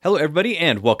Hello, everybody,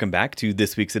 and welcome back to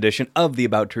this week's edition of the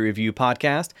About to Review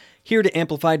podcast. Here to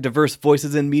amplify diverse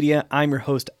voices in media, I'm your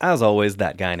host, as always,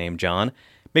 that guy named John.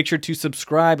 Make sure to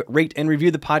subscribe, rate, and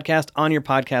review the podcast on your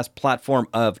podcast platform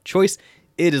of choice.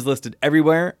 It is listed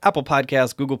everywhere, Apple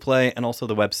Podcasts, Google Play, and also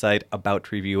the website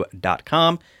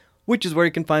aboutreview.com, which is where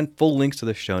you can find full links to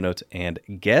the show notes and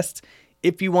guests.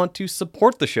 If you want to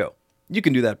support the show, you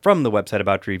can do that from the website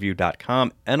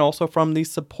aboutreview.com and also from the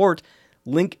support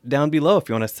link down below. If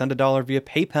you want to send $1 via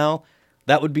PayPal,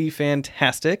 that would be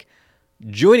fantastic.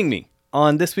 Joining me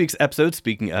on this week's episode,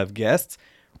 speaking of guests,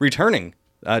 returning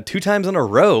 2 times in a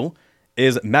row,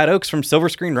 is Matt Oakes from Silver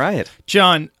Screen Riot.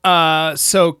 John,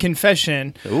 so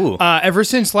confession. Ooh. Ever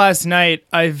since last night,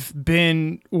 I've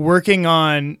been working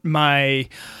on my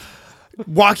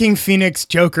Walking Phoenix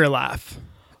Joker laugh.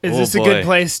 Is this boy. a good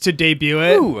place to debut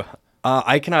it? Ooh.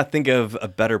 I cannot think of a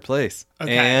better place.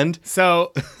 Okay. And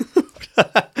so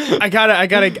I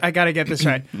gotta get this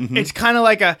right. It's kind of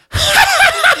like a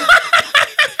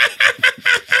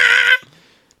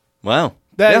wow.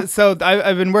 that. Yeah. So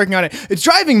I've been working on it. It's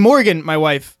driving Morgan, my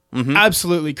wife,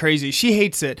 absolutely crazy. She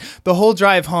hates it. The whole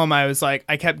drive home, I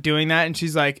kept doing that, and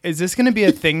she's like, "Is this gonna be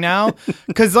a thing now?"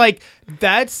 Because like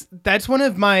that's one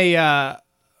of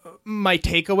my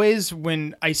takeaways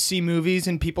when I see movies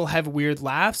and people have weird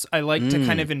laughs. I like to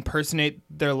kind of impersonate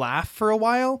their laugh for a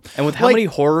while. And with how many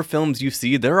horror films you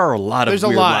see, there are a lot of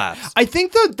weird laughs. I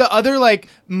think the other like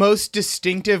most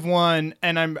distinctive one,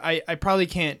 and I probably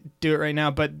can't do it right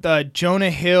now, but the Jonah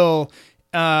Hill's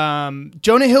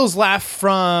laugh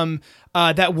from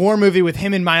that war movie with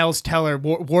him and Miles Teller,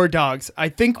 War Dogs, I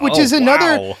think, which is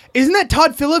another. Wow. Isn't that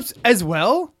Todd Phillips as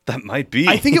well? That might be.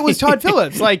 I think it was Todd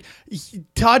Phillips. Like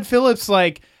Todd Phillips,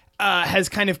 has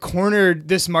kind of cornered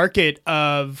this market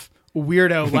of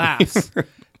weirdo laughs.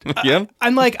 Yeah.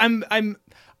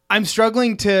 I'm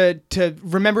struggling to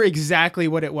remember exactly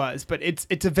what it was, but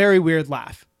it's a very weird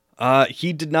laugh.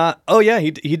 He did not. Oh yeah,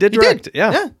 he did direct. did.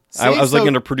 Yeah. Yeah. I was See,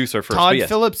 looking so at producer first. Todd but yes.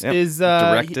 Phillips Yep. is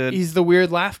directed. He's the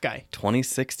weird laugh guy.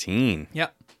 2016.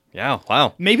 Yep. Yeah.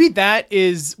 Wow. Maybe that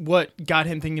is what got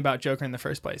him thinking about Joker in the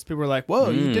first place. People were like, "Whoa,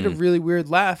 you did a really weird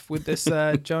laugh with this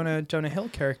Jonah Hill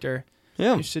character.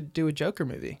 Yeah. You should do a Joker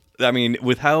movie." I mean,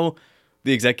 with how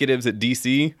the executives at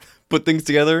DC put things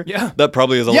together, Yeah. that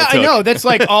probably is all Yeah, it took. I know. That's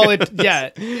like all it.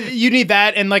 Yeah, you need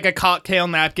that and like a cocktail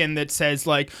napkin that says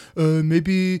like,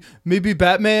 maybe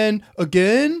Batman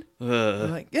again.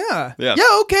 Like, yeah,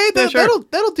 okay, sure.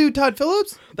 that'll do. Todd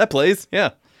Phillips, That plays. Yeah.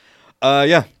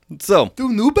 Yeah. So do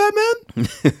new Batman.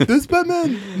 This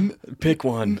Batman, pick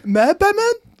one. Mad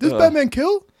Batman. This Batman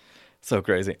kill. So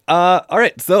crazy. All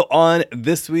right. So on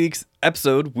this week's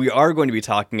episode, we are going to be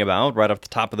talking about, right off the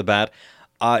top of the bat,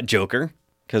 Joker,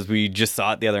 because we just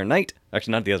saw it the other night.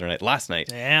 Actually, not the other night, last night.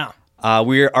 Yeah.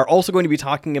 We are also going to be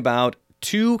talking about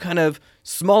 2 kind of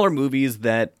smaller movies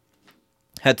that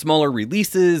had smaller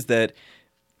releases that,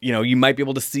 you might be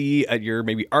able to see at your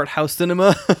maybe art house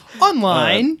cinema.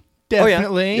 Online,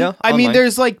 definitely. Yeah, I mean, online.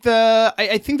 there's like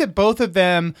I think that both of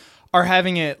them are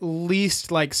having at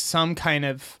least like some kind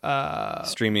of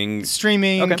Streaming.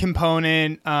 streaming Okay.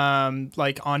 component,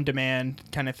 like on demand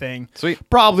kind of thing. Sweet.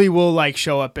 Probably will like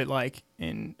show up at like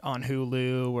on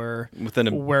Hulu or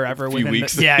Within wherever few within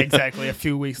weeks. yeah, exactly. A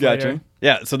few weeks Gotcha. later.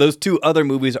 Yeah, so those 2 other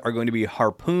movies are going to be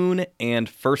Harpoon and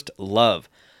First Love.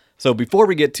 So before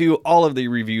we get to all of the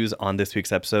reviews on this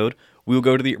week's episode, we will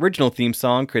go to the original theme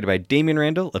song created by Damian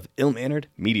Randall of Ill Mannered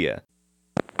Media.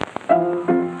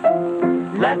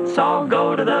 Let's all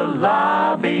go to the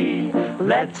lobby.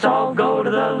 Let's all go to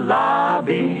the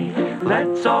lobby.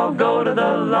 Let's all go to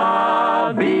the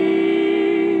lobby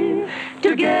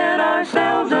to get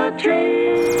ourselves a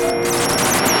treat.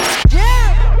 Yeah!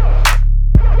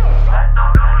 Let's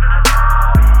all go to the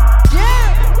lobby. Yeah!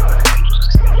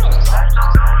 Let's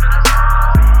all go to the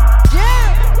lobby. Yeah!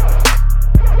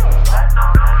 Let's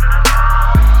all go to the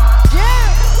lobby.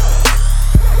 Yeah!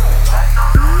 Let's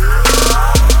all go to the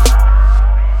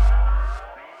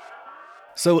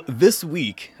So this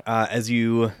week, as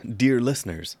you dear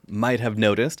listeners might have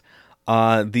noticed,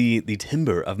 the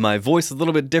timbre of my voice is a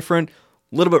little bit different,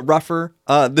 a little bit rougher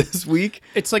this week.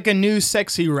 It's like a new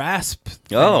sexy rasp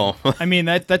thing. Oh. I mean,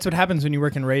 that's what happens when you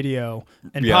work in radio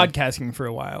and Yeah. podcasting for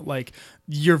a while. Like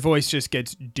your voice just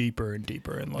gets deeper and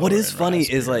deeper and lower. What is and funny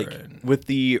is raspier like and with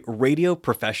the radio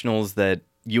professionals that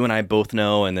you and I both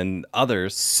know and then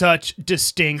others. such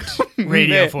distinct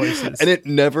radio voices. And it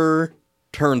never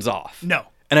turns off. No.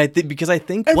 And I think because I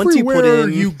think once you put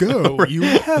in you go, you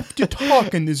have to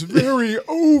talk in this very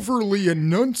overly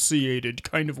enunciated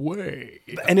kind of way.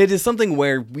 and it is something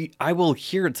where I will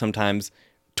hear it sometimes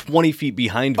 20 feet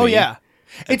behind me. Oh yeah.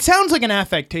 It sounds like an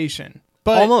affectation,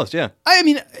 but Almost, yeah. I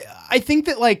mean, I think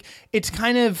that like it's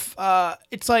kind of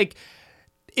it's like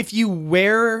if you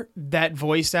wear that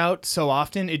voice out so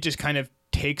often, it just kind of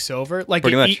takes over. Like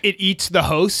Pretty much. it eats the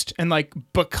host and like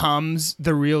becomes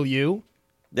the real you.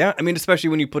 Yeah, I mean, especially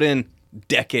when you put in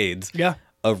decades Yeah.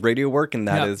 of radio work and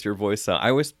that is Yeah. your voice. So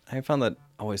I found that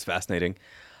always fascinating.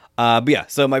 But yeah,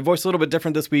 so my voice is a little bit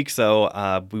different this week,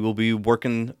 so we will be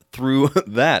working through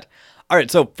that. All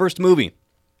right, so first movie,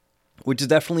 which is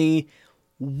definitely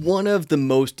one of the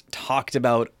most talked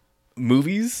about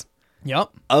movies Yep.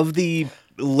 of the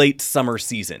late summer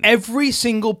season. Every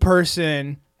single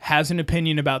person has an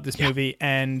opinion about this movie,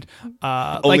 and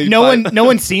Only like no five-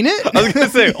 one's seen it. I was going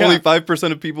to say, Yeah. only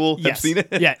 5% of people have Yes. seen it.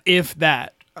 Yeah, if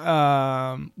that.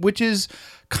 Which is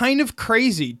kind of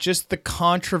crazy. Just the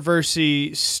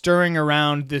controversy stirring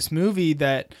around this movie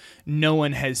that no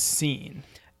one has seen.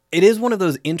 It is one of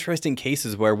those interesting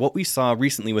cases where what we saw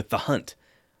recently with The Hunt,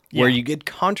 where Yeah. you get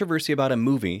controversy about a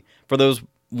movie. For those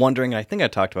wondering, I think I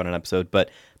talked about an episode, but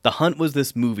The Hunt is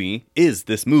this movie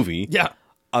Yeah.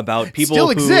 about people Still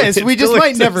who exists. it We just still might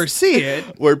exists, never see it.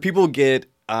 where people get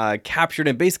captured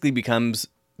and basically becomes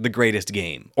the greatest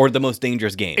game or the most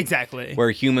dangerous game. Exactly.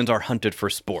 Where humans are hunted for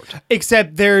sport.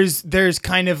 Except there's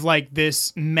kind of like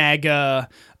this mega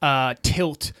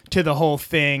tilt to the whole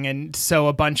thing, and so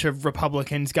a bunch of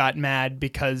Republicans got mad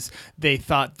because they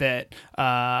thought that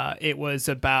it was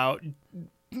about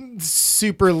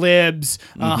super libs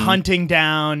hunting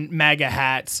down MAGA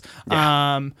hats.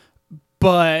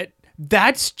 But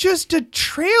that's just a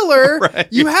trailer. Right.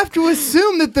 You have to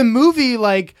assume that the movie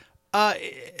like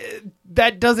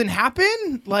that doesn't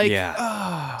happen. Like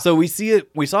Yeah. So we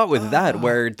saw it with that,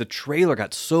 where the trailer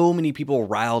got so many people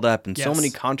riled up and so Yes. many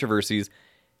controversies.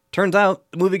 Turns out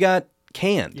the movie got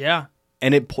canned. yeah,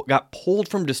 And it got pulled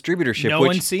from distributorship, no which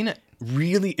one's seen it.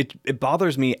 really, it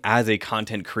bothers me as a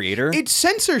content creator. It's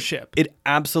censorship. It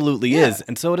absolutely is.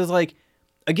 And so it is like,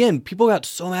 again, people got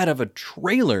so mad of a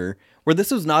trailer where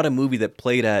this was not a movie that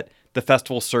played at the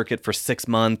festival circuit for 6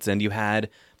 months and you had,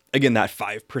 again, that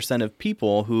 5% of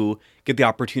people who get the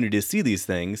opportunity to see these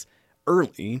things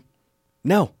early.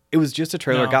 No, it was just a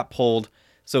trailer, No. got pulled.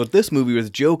 So this movie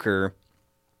with Joker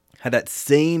had that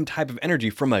same type of energy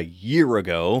from a year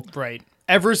ago. Right.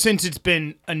 Ever since it's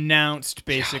been announced,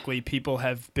 basically, people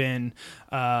have been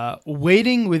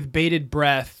waiting with bated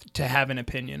breath to have an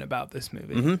opinion about this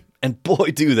movie. And boy,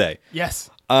 do they. Yes.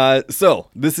 So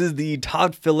this is the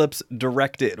Todd Phillips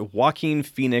directed, Joaquin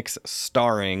Phoenix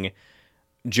starring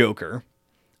Joker.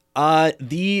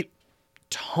 The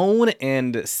tone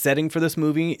and setting for this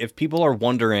movie, if people are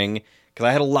wondering, because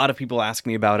I had a lot of people ask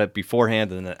me about it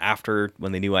beforehand and then after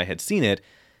when they knew I had seen it,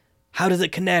 how does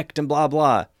it connect and blah,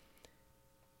 blah.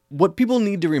 What people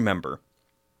need to remember,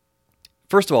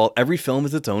 first of all, every film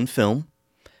is its own film.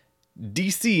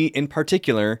 DC in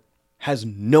particular has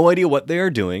no idea what they are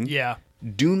doing. Yeah.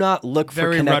 Do not look for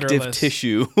Very connective rudderless.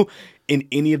 tissue in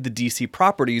any of the DC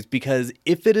properties, because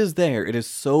if it is there, it is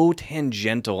so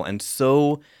tangential and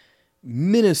so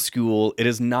minuscule, it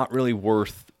is not really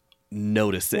worth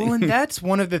noticing. Well, and that's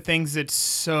one of the things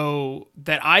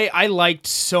that I liked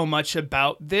so much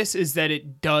about this is that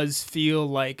it does feel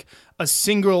like a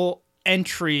single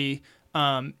entry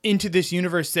into this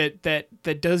universe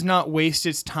that does not waste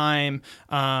its time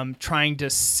trying to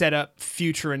set up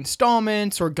future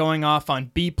installments or going off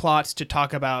on B plots to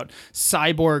talk about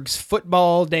Cyborg's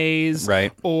football days,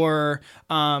 Right. Or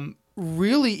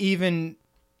really even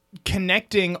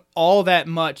connecting all that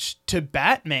much to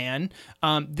Batman.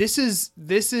 This is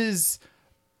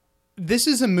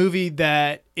a movie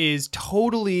that is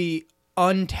totally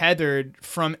untethered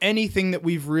from anything that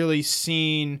we've really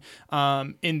seen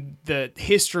in the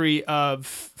history of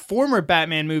former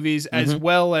Batman movies, as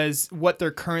well as what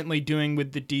they're currently doing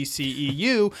with the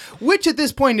DCEU, which at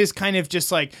this point is kind of just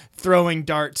like throwing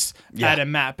darts at a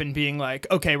map and being like,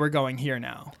 okay, we're going here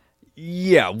now.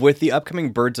 Yeah, with the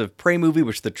upcoming Birds of Prey movie,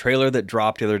 which the trailer that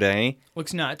dropped the other day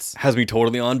Looks nuts. has me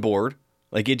totally on board.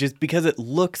 Like, it just, because it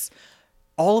looks,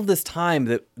 all of this time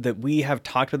that we have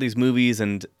talked about these movies,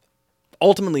 and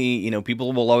ultimately, you know,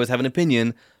 people will always have an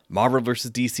opinion, Marvel versus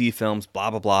DC films,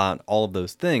 blah, blah, blah, and all of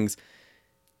those things.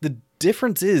 The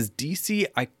difference is DC,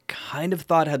 I kind of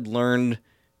thought had learned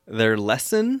their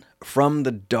lesson from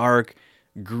the dark,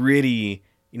 gritty,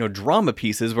 you know, drama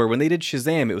pieces where when they did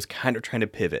Shazam, it was kind of trying to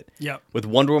pivot. Yep. With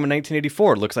Wonder Woman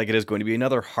 1984, it looks like it is going to be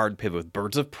another hard pivot. With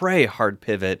Birds of Prey, hard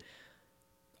pivot.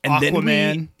 And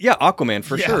Aquaman. Aquaman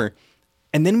for Yeah. sure.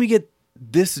 And then we get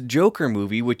this Joker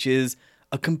movie, which is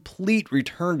a complete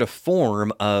return to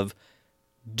form of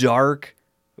dark,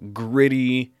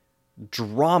 gritty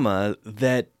drama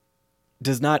that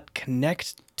does not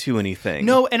connect to anything.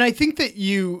 No, and I think that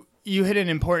you hit an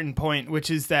important point,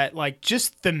 which is that like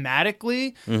just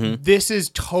thematically, this is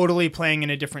totally playing in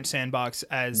a different sandbox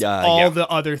as all the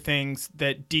other things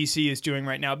that DC is doing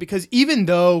right now. Because even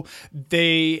though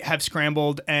they have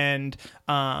scrambled and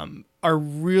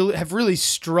have really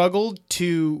struggled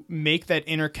to make that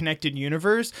interconnected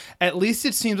universe, at least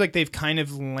it seems like they've kind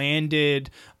of landed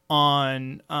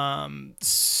on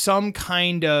some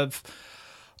kind of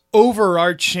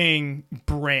overarching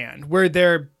brand where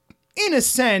they're, in a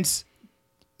sense,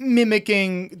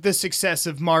 mimicking the success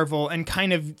of Marvel and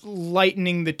kind of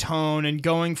lightening the tone and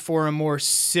going for a more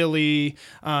silly,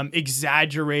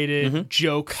 exaggerated,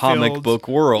 joke-filled comic book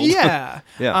world. Yeah.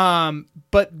 Yeah.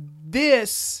 But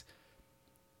this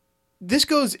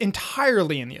goes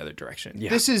entirely in the other direction. Yeah.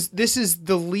 This is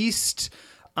the least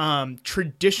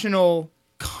traditional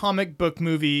comic book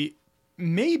movie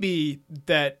maybe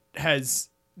that has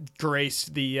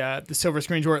graced the silver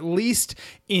screens, or at least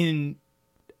in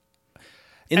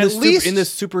the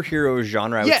superhero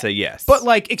genre, I would say yes. But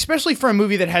like, especially for a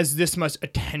movie that has this much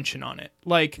attention on it,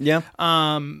 like,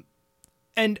 and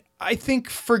I think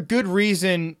for good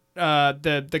reason.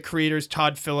 The creators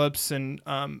Todd Phillips and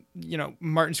Martin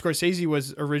Scorsese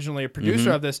was originally a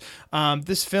producer of this.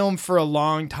 This film for a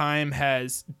long time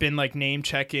has been like name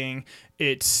checking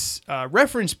its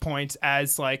reference points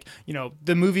as like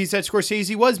the movies that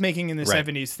Scorsese was making in the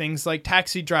 70s, things like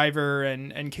Taxi Driver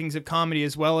and Kings of Comedy,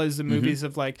 as well as the movies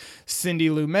of like Cindy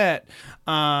Lumet,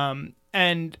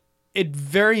 and it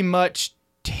very much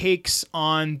takes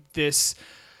on this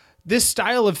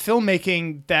style of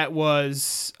filmmaking that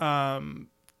was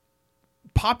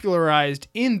popularized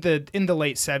in the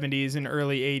late 70s and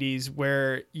early 80s,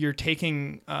 where you're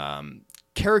taking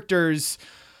characters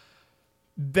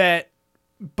that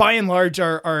by and large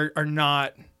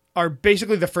are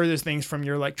basically the furthest things from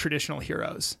your like traditional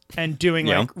heroes, and doing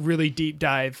like really deep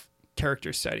dive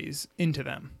character studies into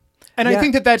them. And I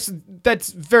think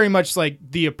that's very much like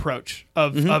the approach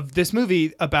of this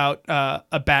movie about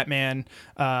a Batman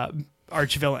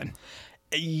arch villain.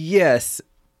 Yes,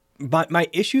 but my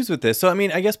issues with this. So I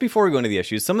mean, I guess before we go into the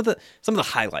issues, some of the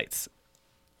highlights.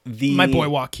 My boy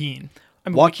Joaquin.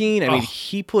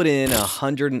 He put in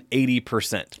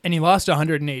 180%, and he lost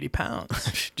 180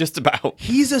 pounds. Just about.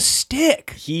 He's a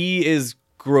stick. He is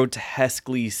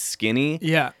grotesquely skinny.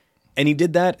 Yeah. And he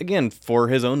did that, again, for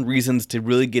his own reasons to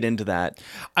really get into that.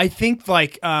 I think,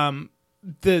 like, one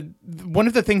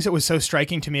of the things that was so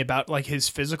striking to me about, like, his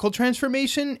physical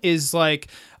transformation is, like...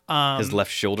 his left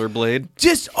shoulder blade.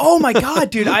 Just, oh my God,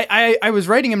 dude. I was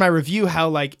writing in my review how,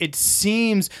 like, it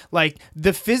seems like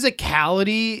the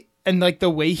physicality and, like, the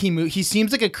way he moves, he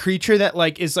seems like a creature that,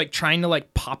 like, is, like, trying to,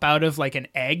 like, pop out of, like, an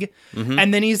egg.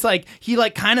 And then he,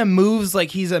 like, kind of moves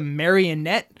like he's a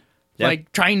marionette. Yep.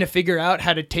 Like trying to figure out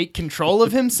how to take control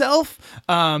of himself,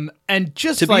 and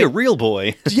just to be a real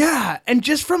boy. Yeah, and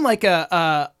just from like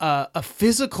a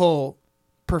physical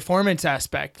performance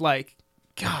aspect, like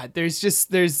God, there's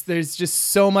just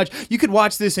so much. You could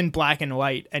watch this in black and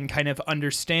white and kind of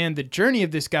understand the journey of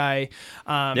this guy,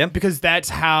 because that's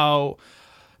how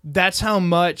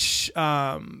much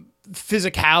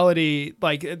physicality,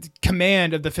 like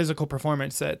command of the physical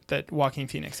performance that Joaquin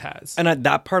Phoenix has. And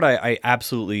that part I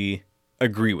absolutely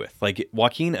agree with. Like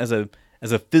Joaquin as a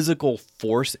physical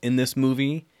force in this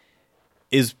movie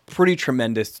is pretty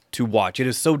tremendous to watch. It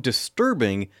is so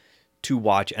disturbing to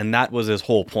watch, and that was his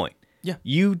whole point. Yeah.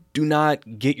 You do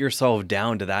not get yourself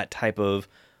down to that type of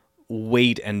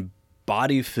weight and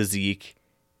body physique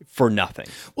for nothing.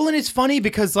 Well, and it's funny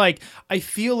because like I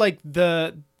feel like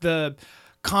the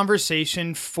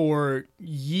conversation for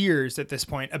years at this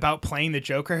point about playing the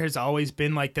Joker has always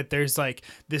been like that there's like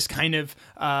this kind of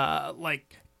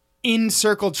like in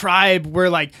circle tribe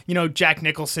where like, Jack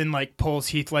Nicholson like pulls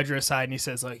Heath Ledger aside and he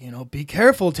says like, be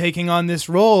careful taking on this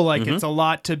role. Like it's a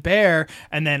lot to bear.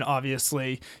 And then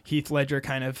obviously Heath Ledger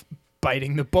kind of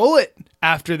biting the bullet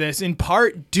after this, in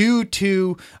part due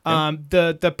to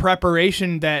the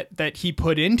preparation that he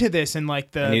put into this and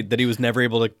like that he was never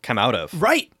able to come out of.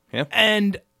 Right. Yeah.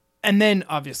 And then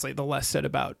obviously the less said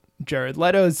about Jared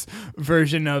Leto's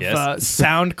version of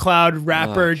SoundCloud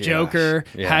rapper Joker,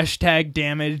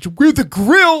 #damage with a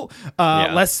grill.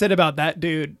 Less said about that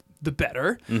dude, the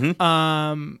better.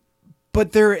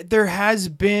 But there has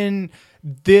been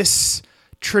this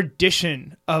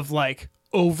tradition of like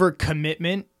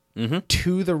overcommitment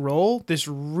to the role. This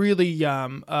really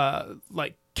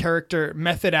like character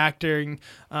method acting,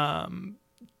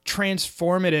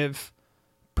 transformative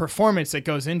performance that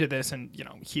goes into this, and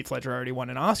Heath Ledger already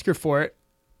won an Oscar for it,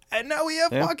 and now we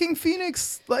have Joaquin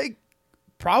Phoenix like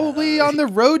probably on the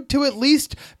road to at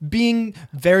least being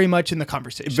very much in the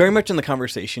conversation. Very much in the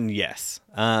conversation, yes.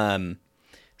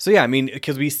 So yeah, I mean,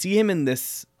 because we see him in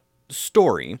this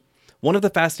story. One of the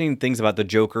fascinating things about the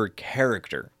Joker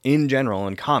character in general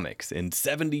in comics, in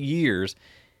 70 years,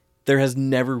 there has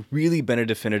never really been a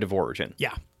definitive origin.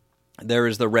 Yeah. There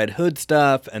is the Red Hood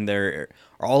stuff, and there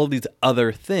are all of these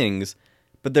other things,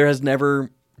 but there has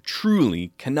never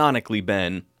truly, canonically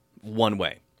been one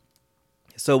way.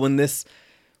 So when this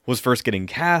was first getting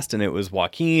cast, and it was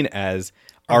Joaquin as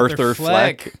Arthur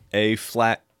Fleck, a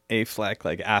Fleck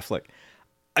like Affleck.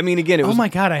 I mean, again, it was... Oh my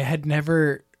God, I had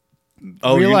never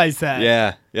realized that.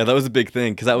 Yeah, that was a big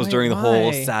thing, because that was Wait, during the whole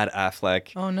why? sad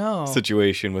Affleck Oh no.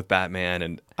 situation with Batman,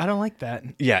 and I don't like that.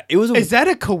 yeah, it was a... Is that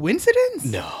a coincidence?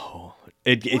 No.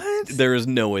 What? There is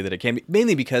no way that it can be.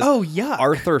 Mainly because Oh, yuck.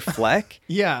 Arthur Fleck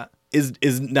Yeah.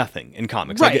 is nothing in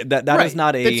comics. Right. Like, that right. is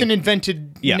not a... That's an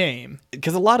invented Yeah. name.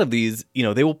 Because a lot of these,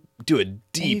 they will do a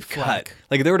deep Fleck. cut.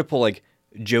 Like, if they were to pull, like,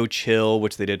 Joe Chill,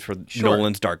 which they did for Sure.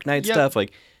 Nolan's Dark Knight Yep. stuff,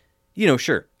 like,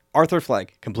 sure. Arthur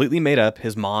Fleck, completely made up.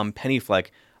 His mom, Penny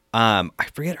Fleck, I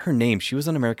forget her name. She was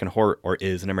an American Horror, or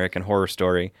is an American Horror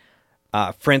Story.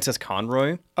 Frances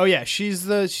Conroy. Oh yeah, she's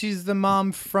the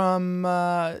mom from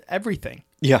Everything.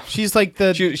 Yeah. She's like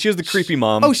the She was the creepy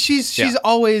mom. Oh, she's Yeah.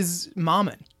 always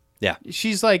momming. Yeah.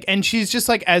 She's like, and she's just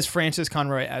like as Frances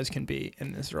Conroy as can be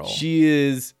in this role. She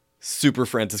is super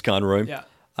Frances Conroy. Yeah.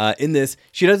 In this,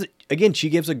 she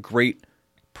gives a great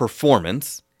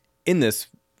performance in this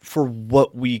for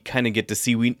what we kind of get to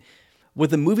see.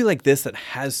 With a movie like this that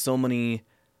has so many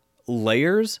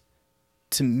layers,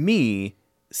 to me,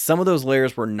 some of those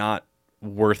layers were not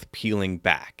worth peeling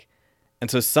back. And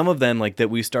so some of them, like that,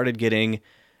 we started getting,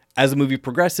 as the movie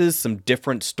progresses, some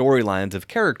different storylines of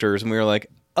characters, and we were like,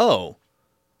 oh,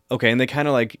 okay. And they kind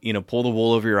of like, pull the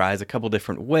wool over your eyes a couple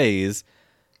different ways.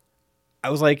 I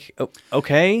was like, oh,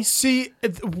 okay. See,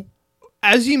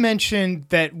 as you mentioned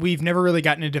that we've never really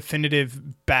gotten a definitive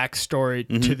backstory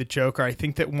to the Joker, I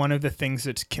think that one of the things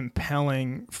that's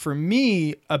compelling for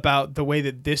me about the way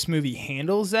that this movie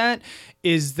handles that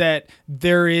is that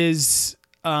there is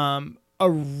a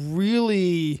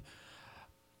really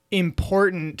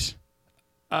important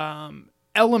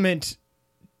element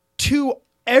to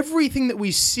everything that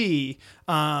we see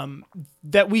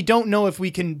that we don't know if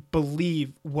we can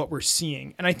believe what we're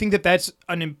seeing. And I think that that's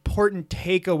an important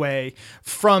takeaway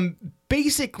from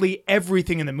basically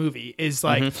everything in the movie is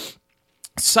like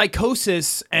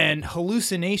psychosis and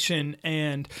hallucination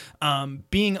and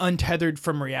being untethered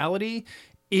from reality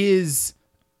is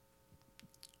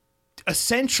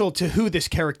essential to who this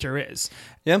character is.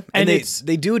 Yeah. And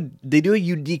they do a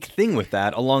unique thing with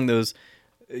that along those,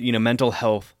 mental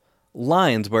health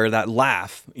lines where that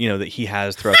laugh, that he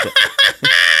has throughout the...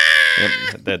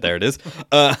 Yep, there it is.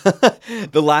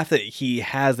 The laugh that he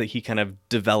has that he kind of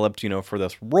developed, for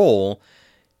this role,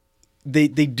 they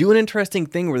do an interesting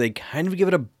thing where they kind of give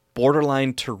it a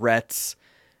borderline Tourette's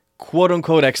quote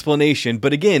unquote explanation.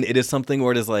 But again, it is something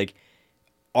where it is like,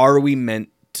 are we meant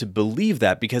to believe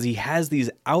that? Because he has these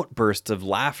outbursts of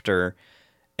laughter,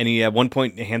 and he at one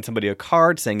point hands somebody a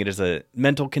card saying it is a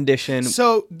mental condition.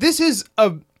 So this is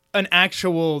an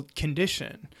actual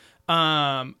condition.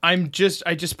 I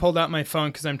just pulled out my phone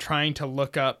because I'm trying to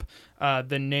look up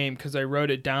the name because I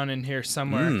wrote it down in here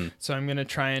somewhere. So I'm gonna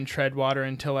try and tread water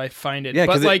until I find it. Yeah,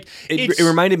 but because it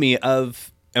reminded me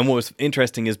of, and what was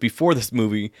interesting is before this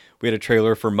movie, we had a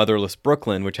trailer for Motherless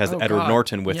Brooklyn, which has Edward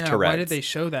Norton with Tourette's. Why did they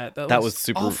show that? That was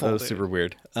super. awful, that was dude. super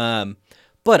weird.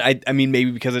 But I mean,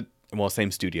 maybe because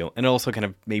same studio, and it also kind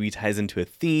of maybe ties into a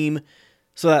theme.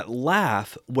 So that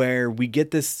laugh where we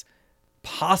get this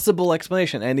possible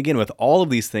explanation, and again, with all of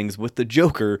these things, with the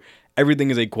Joker, everything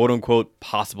is a quote unquote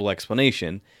possible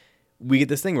explanation. We get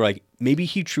this thing where like maybe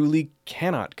he truly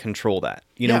cannot control that.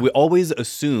 Yeah. We always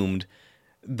assumed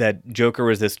that Joker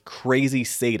was this crazy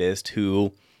sadist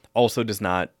who also does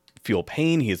not feel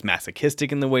pain. He is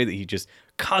masochistic in the way that he just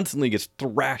constantly gets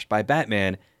thrashed by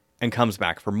Batman and comes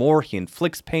back for more. He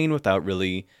inflicts pain without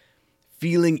really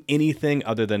feeling anything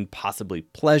other than possibly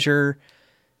pleasure.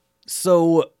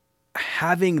 So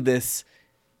having this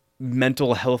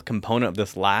mental health component of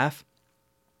this laugh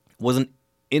was an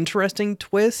interesting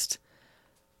twist.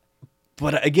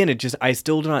 But again, I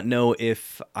still do not know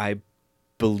if I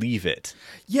believe it.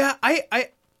 Yeah, I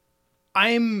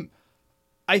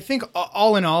think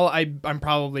all in all, I'm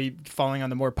probably falling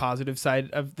on the more positive side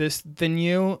of this than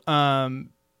you.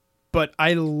 But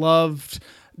I loved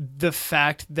the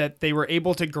fact that they were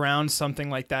able to ground something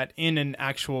like that in an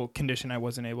actual condition. I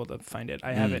wasn't able to find it.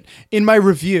 I have it in my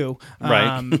review.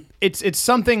 Right. It's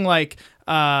something like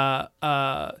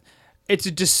it's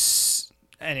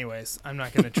anyways, I'm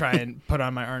not going to try and put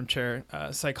on my armchair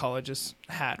psychologist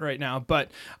hat right now, but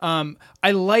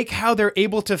I like how they're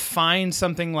able to find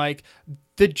something like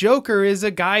the Joker is a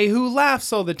guy who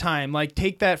laughs all the time. Like,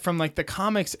 take that from like the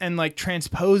comics and like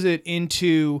transpose it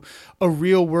into a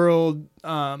real world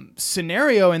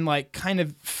scenario and like kind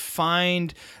of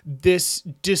find this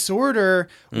disorder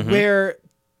where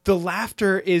the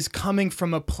laughter is coming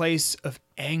from a place of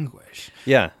anguish.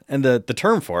 Yeah, and the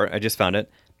term for it, I just found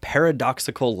it,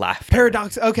 paradoxical laughter.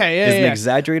 Okay, yeah, is yeah. an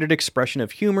exaggerated expression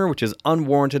of humor which is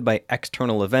unwarranted by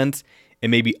external events. It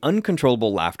may be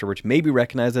uncontrollable laughter, which may be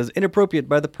recognized as inappropriate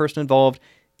by the person involved.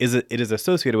 It is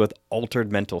associated with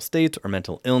altered mental states or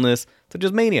mental illness, such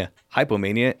as mania,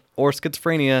 hypomania, or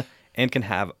schizophrenia, and can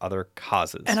have other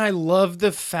causes. And I love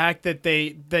the fact that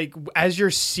they as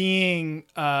you're seeing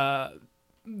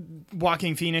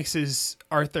Joaquin Phoenix's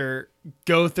Arthur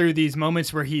go through these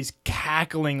moments where he's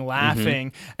cackling,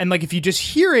 laughing, and like if you just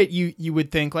hear it, you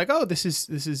would think like, oh, this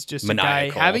is just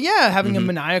Maniacal. a guy having a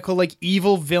maniacal, like,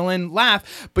 evil villain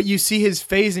laugh. But you see his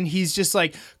face, and he's just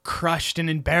like crushed and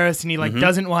embarrassed, and he like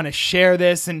doesn't want to share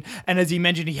this. And as he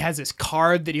mentioned, he has this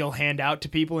card that he'll hand out to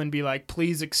people and be like,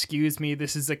 please excuse me,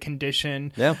 this is a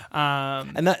condition. Yeah.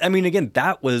 And that, I mean, again,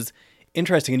 that was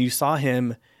interesting, and you saw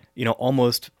him,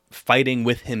 almost fighting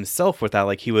with himself with that.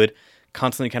 Like, he would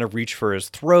constantly kind of reach for his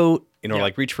throat,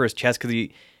 like reach for his chest, because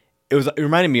it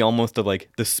reminded me almost of like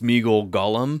the Smeagol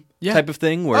Gollum type of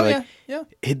thing, where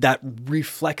that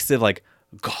reflexive like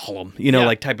Gollum,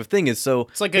 like type of thing is so.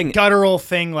 It's like a guttural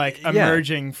thing, like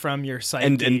emerging from your psyche.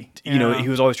 And he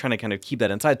was always trying to kind of keep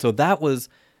that inside. So that was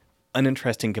an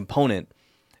interesting component.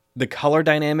 The color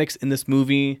dynamics in this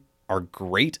movie are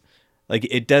great. Like,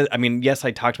 it does. I mean, yes,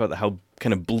 I talked about how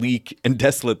kind of bleak and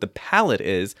desolate the palette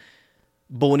is,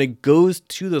 but when it goes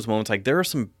to those moments, like, there are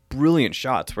some brilliant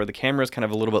shots where the camera is kind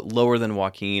of a little bit lower than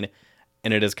Joaquin,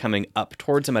 and it is coming up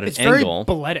towards him at an angle. It's very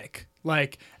balletic.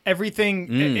 Like, everything.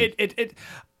 It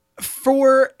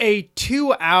for a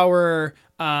 2-hour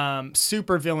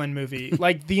supervillain movie,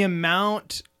 like, the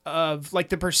amount of like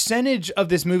the percentage of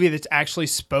this movie that's actually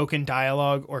spoken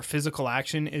dialogue or physical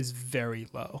action is very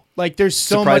low. Like, there's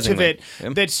so much of it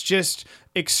that's just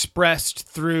expressed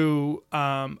through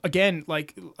again,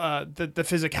 like the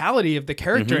physicality of the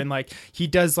character, and like he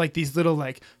does like these little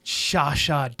like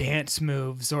sha dance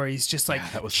moves, or he's just like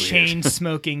chain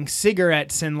smoking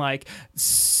cigarettes, and like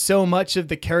so much of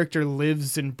the character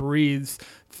lives and breathes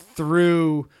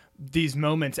through these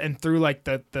moments and through like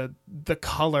the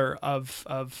color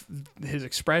of his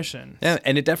expression. Yeah,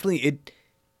 and it definitely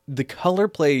the color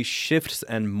play shifts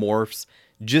and morphs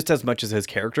just as much as his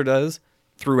character does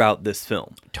throughout this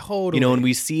film. Totally. When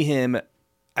we see him,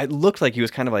 it looked like he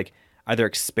was kind of like either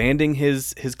expanding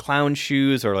his clown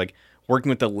shoes or like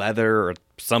working with the leather or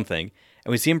something.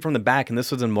 And we see him from the back, and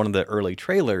this was in one of the early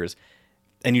trailers.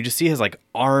 And you just see his like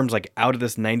arms like out of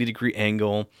this 90-degree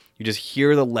angle. You just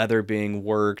hear the leather being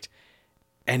worked,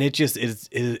 and it just is.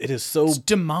 It is so it's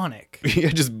demonic,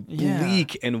 just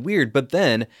bleak and weird. But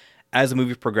then, as the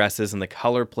movie progresses and the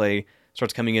color play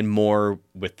starts coming in more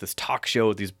with this talk show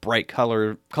with these bright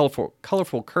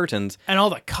colorful curtains and all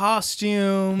the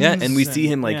costumes. Yeah, and we see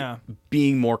him like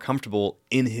being more comfortable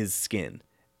in his skin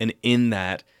and in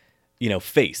that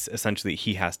face essentially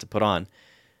he has to put on.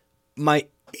 My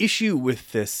issue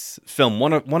with this film,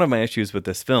 one of my issues with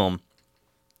this film,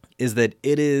 is that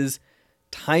it is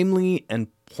timely and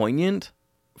poignant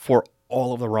for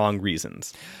all of the wrong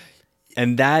reasons.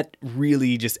 And that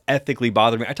really just ethically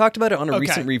bothered me. I talked about it on a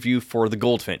recent review for The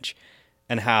Goldfinch,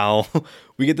 and how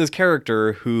we get this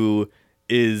character who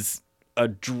is a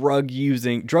drug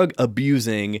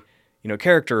abusing,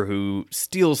 character who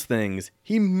steals things.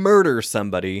 He murders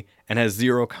somebody and has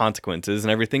zero consequences,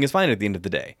 and everything is fine at the end of the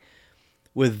day.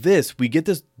 With this, we get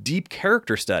this deep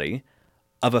character study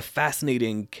of a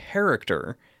fascinating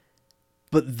character.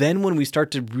 But then when we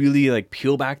start to really like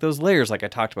peel back those layers, like I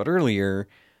talked about earlier,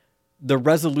 the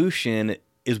resolution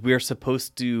is we're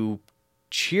supposed to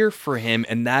cheer for him.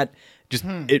 And that just,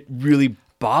 it really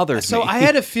bothers me. So I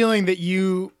had a feeling that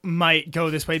you might go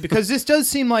this way, because this does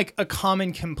seem like a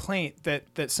common complaint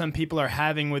that some people are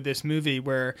having with this movie,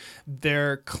 where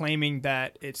they're claiming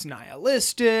that it's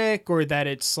nihilistic, or that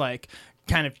it's like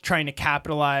kind of trying to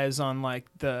capitalize on like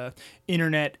the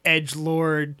internet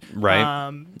edgelord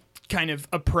kind of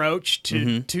approach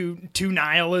to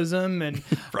nihilism. And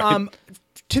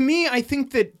to me, I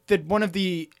think that one of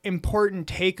the important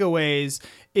takeaways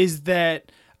is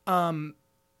that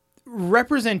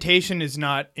representation is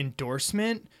not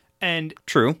endorsement. And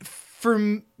true.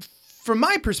 from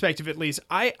my perspective at least,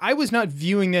 I was not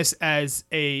viewing this as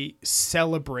a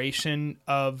celebration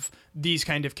of these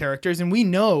kind of characters, and we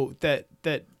know that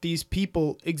these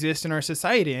people exist in our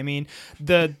society. I mean,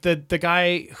 the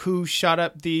guy who shot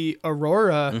up the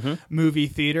Aurora movie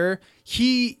theater,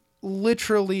 he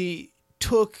literally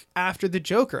took after the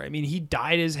Joker. I mean, he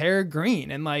dyed his hair green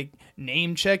and like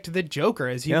name checked the Joker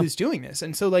as he was doing this.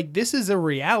 And so like this is a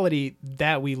reality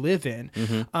that we live in.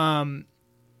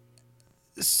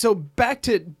 So back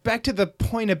to the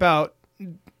point about,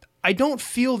 I don't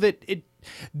feel that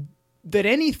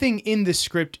anything in the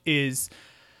script is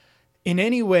in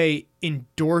any way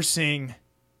endorsing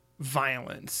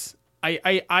violence.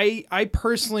 I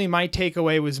personally, my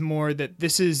takeaway was more that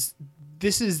this is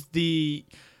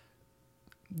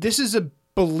a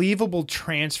believable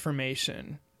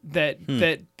transformation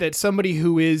that somebody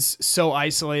who is so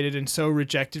isolated and so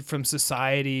rejected from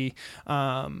society,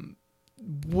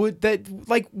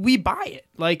 we buy it.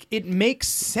 Like, it makes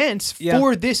sense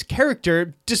for this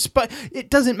character, despite it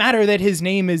doesn't matter that his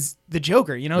name is the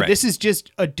Joker. You know, this is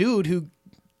just a dude who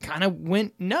kind of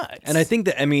went nuts. And I think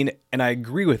that, I mean, and I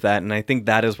agree with that. And I think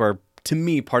that is where, to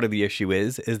me, part of the issue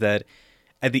is that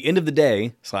at the end of the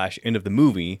day / end of the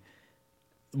movie,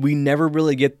 we never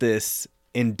really get this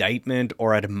indictment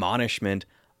or admonishment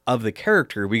of the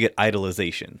character. We get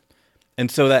idolization. And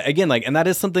so that, again, like, and that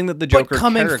is something that the Joker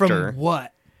coming character... from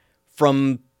what?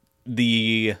 From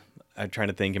the... I'm trying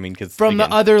to think, I mean, because... From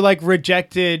the other, like,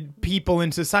 rejected people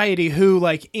in society who,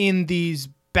 like, in these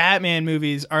Batman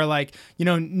movies are, like, you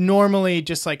know, normally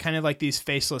just, like, kind of like these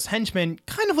faceless henchmen,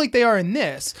 kind of like they are in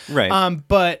this. Right.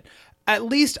 But at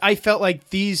least I felt like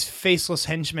these faceless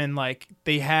henchmen, like,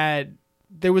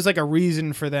 there was like a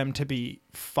reason for them to be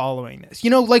following this. You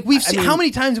know, like we've seen, how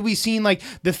many times have we seen like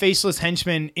the faceless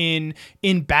henchmen in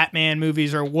Batman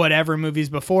movies or whatever movies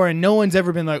before, and no one's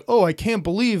ever been like, oh, I can't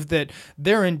believe that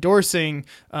they're endorsing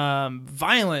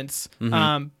violence.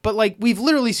 But like we've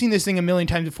literally seen this thing a million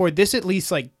times before. This at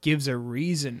least like gives a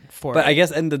reason for it. But I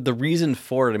guess, and the reason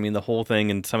for it, I mean, the whole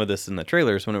thing and some of this in the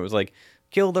trailers when it was like,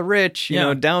 kill the rich, you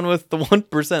know, down with the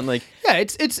 1%. Like, yeah,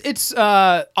 it's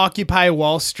Occupy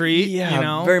Wall Street. Yeah, you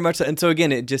know? Very much so. And so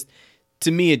again, it just,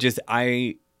 to me, it just,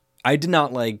 I did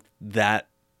not like that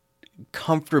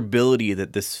comfortability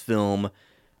that this film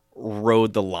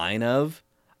rode the line of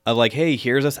like, hey,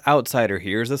 here's this outsider,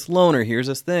 here's this loner, here's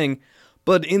this thing.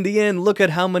 But in the end, look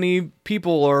at how many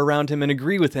people are around him and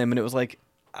agree with him. And it was like,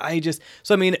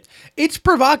 so I mean, it's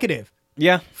provocative.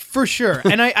 Yeah, for sure.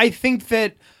 And I think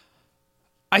that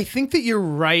you're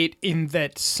right in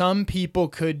that some people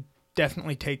could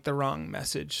definitely take the wrong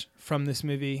message from this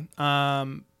movie.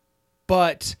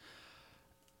 But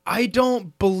I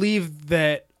don't believe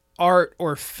that art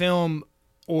or film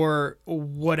or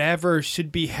whatever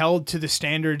should be held to the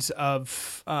standards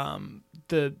of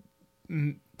the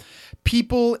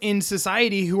people in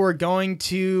society who are going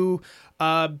to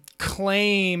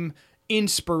claim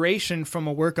inspiration from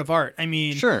a work of art. I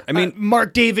mean, sure. I mean,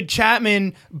 Mark David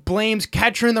Chapman blames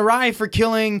Catcher in the Rye for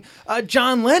killing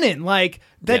John Lennon. Like,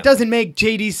 that doesn't make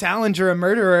J.D. Salinger a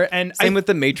murderer. And same with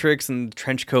The Matrix and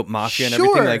Trenchcoat Mafia and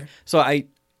everything. Like, so I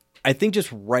think just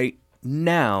right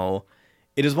now,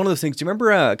 it is one of those things. Do you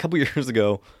remember a couple years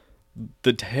ago,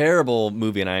 the terrible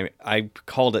movie, and I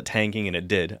called it tanking, and it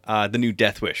did, the new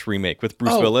Death Wish remake with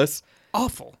Bruce Willis?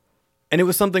 Awful. And it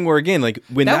was something where, again, like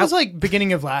when that was like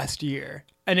beginning of last year,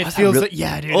 and it feels like,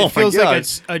 dude, oh, it feels like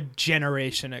it's a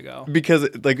generation ago. Because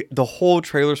like the whole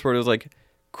trailer for it was like,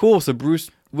 cool. So Bruce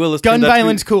Willis, gun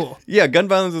violence, cool. Yeah, gun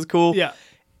violence is cool. Yeah.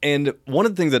 And one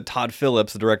of the things that Todd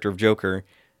Phillips, the director of Joker,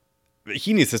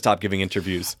 he needs to stop giving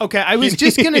interviews. Okay, I was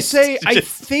just gonna say, I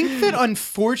think that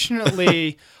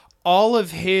unfortunately, all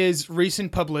of his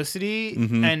recent publicity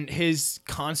and his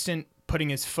constant putting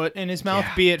his foot in his mouth,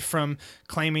 be it from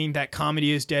claiming that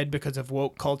comedy is dead because of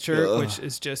woke culture, which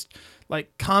is just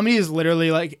like, comedy is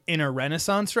literally like in a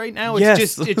renaissance right now.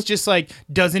 It's just like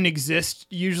doesn't exist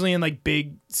usually in like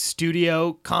big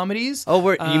studio comedies.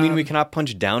 Oh, you mean we cannot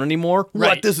punch down anymore?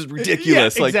 Right. What? This is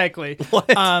ridiculous. Yeah, like, exactly.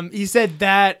 What? He said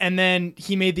that, and then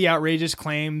he made the outrageous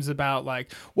claims about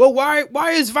like, well,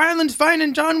 why is violence fine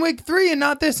in John Wick 3 and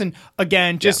not this? And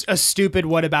again, just a stupid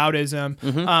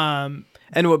whataboutism.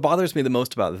 And what bothers me the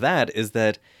most about that is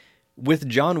that with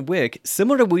John Wick,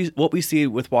 similar to what we see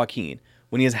with Joaquin,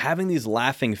 when he is having these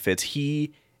laughing fits,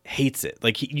 he hates it.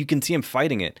 Like, you can see him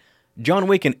fighting it. John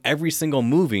Wick in every single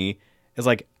movie is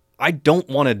like, I don't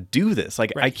want to do this.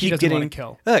 Like, right. I keep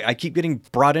getting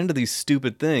brought into these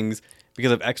stupid things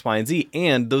because of X, Y, and Z.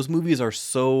 And those movies are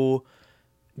so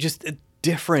just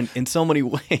different in so many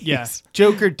ways. Yeah,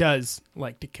 Joker does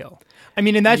like to kill. I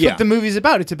mean, and that's Yeah. what the movie's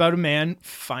about. It's about a man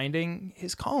finding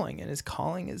his calling, and his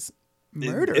calling is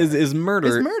murder. Is murder.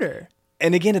 Is murder.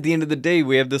 And again, at the end of the day,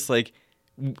 we have this like,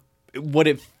 what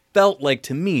it felt like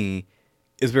to me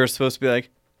is we were supposed to be like,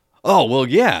 oh, well,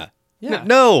 yeah. Yeah.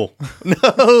 No.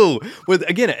 With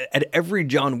again, at every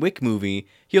John Wick movie,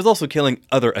 he was also killing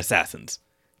other assassins.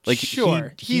 Like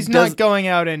Sure, he he's does- not going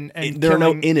out and there are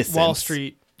no killing innocents. Wall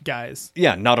Street guys.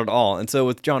 Yeah, not at all. And so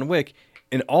with John Wick,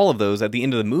 in all of those, at the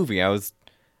end of the movie, I was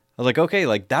like, okay,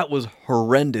 like that was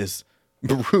horrendous,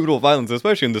 brutal violence,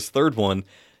 especially in this third one.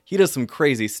 He does some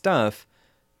crazy stuff,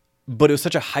 but it was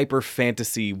such a hyper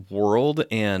fantasy world,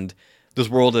 and this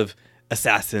world of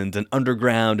assassins and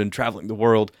underground and traveling the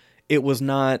world. It was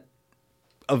not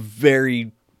a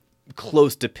very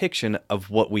close depiction of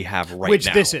what we have right Which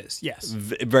now. this is, yes.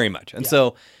 Very much. And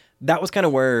so that was kind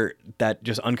of where that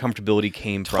just uncomfortability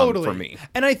came from for me.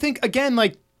 And I think, again,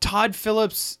 like Todd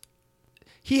Phillips,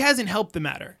 he hasn't helped the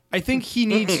matter. I think he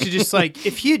needs to just like,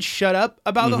 if he had shut up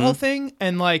about the whole thing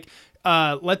and like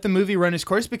let the movie run its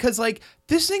course, because like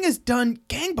this thing has done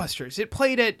gangbusters. It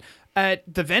played at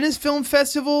the Venice Film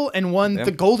Festival and won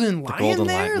the Golden Lion Golden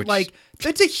there. Lion, which- Like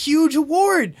that's a huge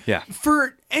award Yeah.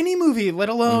 for any movie, let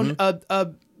alone a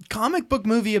comic book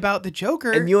movie about the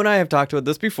Joker. And you and I have talked about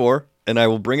this before, and I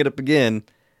will bring it up again.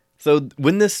 So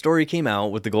when this story came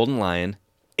out with the Golden Lion,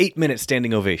 8-minute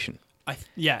standing ovation.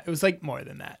 Yeah, it was like more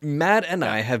than that. Matt and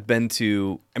I have been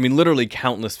to, I mean, literally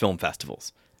countless film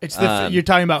festivals. It's the you're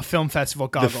talking about film festival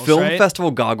The goggles, film right?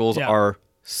 festival goggles Yeah. are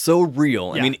so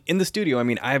real. I Yeah. mean, in the studio, I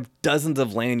mean, I have dozens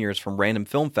of lanyards from random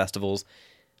film festivals.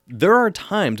 There are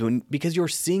times when, because you're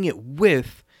seeing it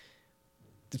with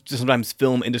sometimes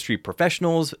film industry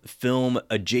professionals, film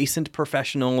adjacent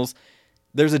professionals,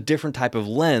 there's a different type of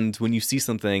lens when you see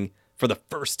something for the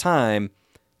first time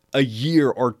a year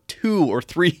or 2 or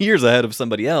 3 years ahead of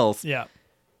somebody else. Yeah.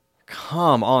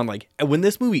 Come on. Like when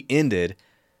this movie ended,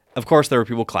 of course there were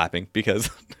people clapping because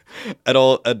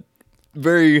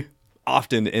very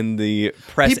often in the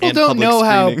press People and don't public know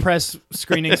how screening- press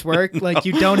screenings work. Like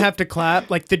you don't have to clap.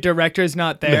 Like the director's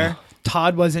not there.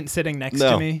 Todd wasn't sitting next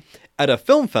No. to me. At a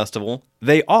film festival,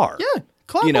 they are. Yeah,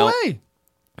 clap You know, away.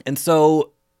 And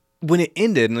so when it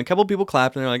ended and a couple people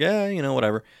clapped and they're like, yeah, you know,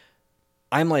 whatever.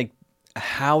 I'm like,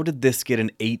 how did this get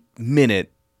an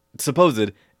 8-minute,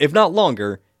 supposed, if not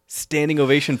longer, standing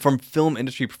ovation from film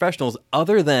industry professionals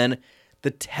other than the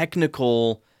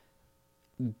technical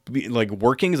like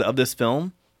workings of this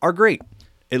film are great.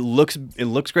 It looks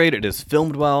great. It is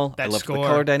filmed well. I That love score, the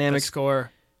color dynamics. The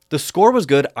score. The score was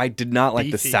good. I did not like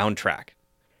the Beefy. soundtrack.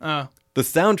 Oh. The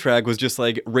soundtrack was just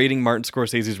like rating Martin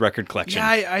Scorsese's record collection.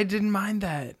 Yeah, I didn't mind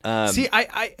that. Um, See,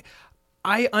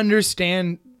 I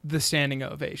understand the standing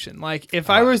ovation. Like if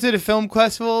I was at a film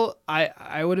festival,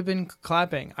 I would have been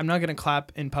clapping. I'm not going to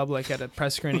clap in public at a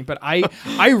press screening, but I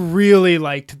really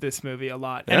liked this movie a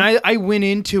lot. And I went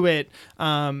into it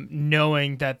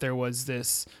knowing that there was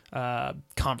this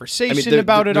conversation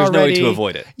about it there's already. no way to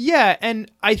avoid it. Yeah, and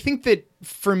I think that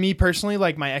for me personally,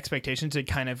 like my expectations had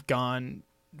kind of gone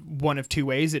one of two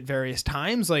ways at various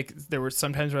times. Like there were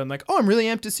some times where I'm like, oh, I'm really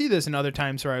amped to see this, and other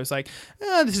times where I was like,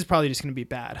 this is probably just going to be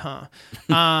bad, huh?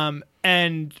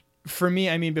 And for me,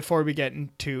 I mean, before we get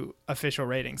into official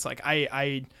ratings, like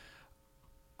I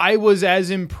was as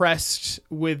impressed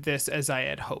with this as I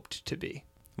had hoped to be.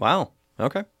 Wow.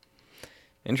 Okay.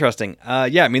 Interesting.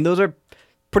 Yeah, I mean, those are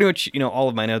pretty much, all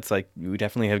of my notes. Like, we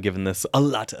definitely have given this a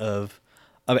lot of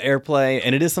airplay,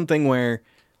 and it is something where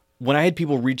when I had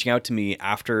people reaching out to me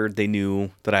after they knew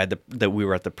that that we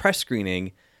were at the press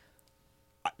screening,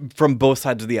 from both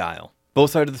sides of the aisle,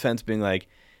 both sides of the fence, being like,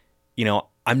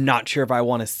 I'm not sure if I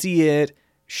want to see it.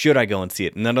 Should I go and see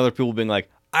it? And then other people being like,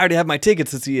 I already have my tickets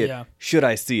to see it. Yeah. Should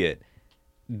I see it?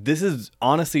 This is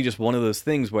honestly just one of those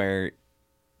things where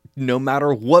no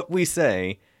matter what we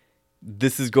say,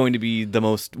 this is going to be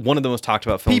one of the most talked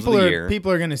about films of the year.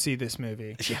 People are going to see this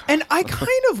movie. And I kind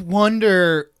of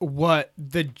wonder what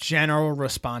the general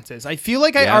response is. I feel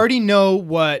like I Yeah. already know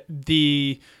what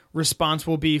the response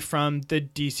will be from the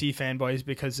DC fanboys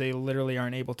because they literally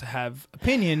aren't able to have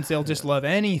opinions. They'll just love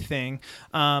anything.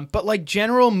 But like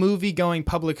general movie going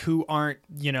public who aren't,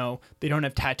 they don't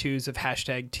have tattoos of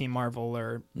hashtag Team Marvel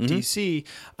or DC.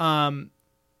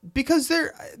 Because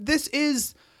this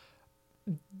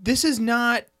is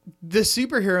not the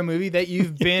superhero movie that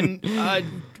you've been,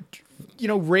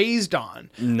 raised on.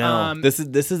 No, this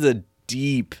is a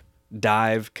deep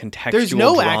dive contextual There's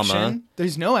no drama. action.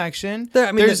 There's no action.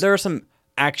 There are some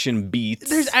action beats.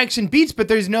 There's action beats, but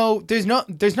there's not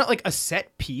like a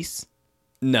set piece.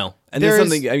 No. And there's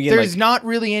something, again, there's like, not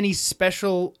really any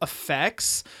special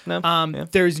effects. No, yeah.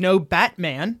 There's no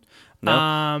Batman.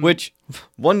 no. Which,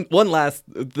 one last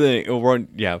thing,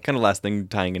 kind of last thing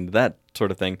tying into that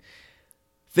sort of thing.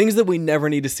 Things that we never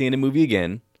need to see in a movie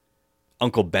again.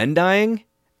 Uncle Ben dying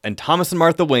and Thomas and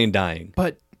Martha Wayne dying.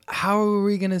 But how are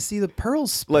we going to see the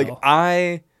pearls spill?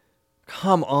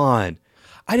 Come on.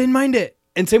 I didn't mind it.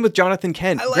 And same with Jonathan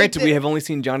Kent. I liked Granted, we it. have only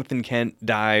seen Jonathan Kent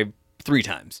die 3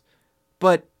 times.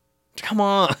 But come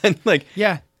on. Like,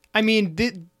 Yeah. I mean,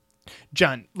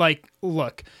 John, like,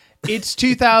 look, it's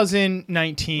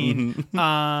 2019.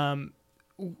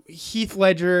 Heath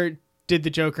Ledger did the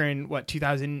Joker in,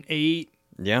 2008?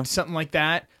 yeah. Something like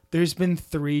that. There's been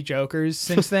 3 Jokers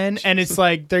since then, and it's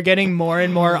like they're getting more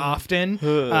and more often.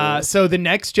 So the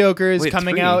next Joker is Wait,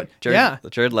 coming 3? out.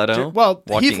 Jared Leto. Heath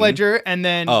Joaquin. Ledger, and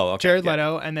then Oh, okay, Jared yeah.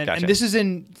 Leto, and then Gotcha. and this is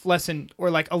in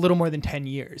a little more than 10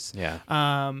 years. Yeah.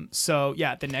 So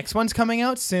yeah, the next one's coming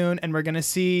out soon, and we're gonna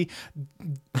see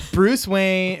Bruce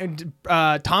Wayne,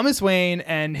 Thomas Wayne,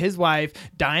 and his wife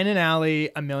die in an alley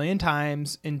 1,000,000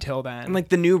 times until then. And like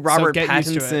the new Robert get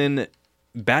used to it. Pattinson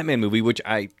Batman movie, which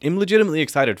I am legitimately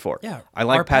excited for. Yeah, I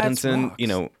like our Pats Pattinson. rocks. You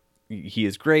know, he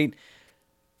is great.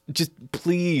 Just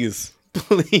please,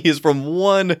 from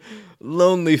one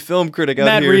lonely film critic out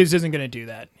Matt here. Reeves isn't gonna do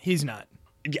that. He's not.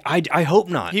 I hope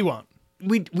not. He won't.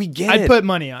 We get I'd it. put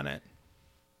money on it.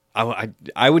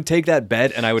 I would take that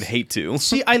bet, and I would hate to.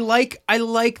 See, I like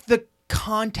the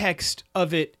context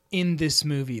of it in this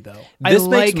movie, though. This I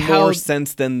makes like more how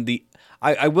sense than the.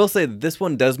 I will say that this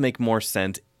one does make more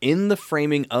sense in the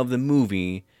framing of the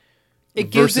movie.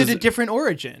 it gives it versus- a different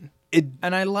origin, It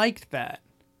and I liked that.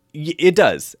 it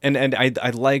does, and I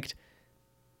liked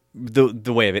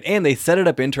the way of it, and they set it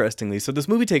up interestingly. So this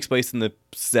movie takes place in the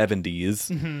 70s.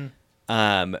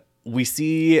 We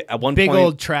see at one Big point,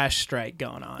 old trash strike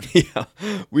going on. yeah,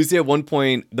 we see at one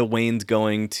point the Waynes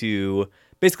going to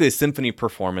basically a symphony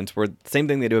performance, where same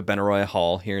thing they do at Benaroya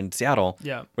Hall here in Seattle,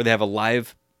 Yeah. where they have a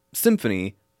live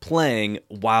symphony playing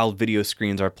while video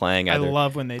screens are playing. I Either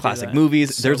love when they do classic that.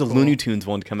 movies. So There's a cool. Looney Tunes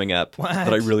one coming up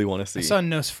that I really want to see. I saw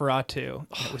Nosferatu.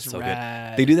 It was so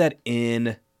rad. good. They do that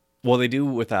they do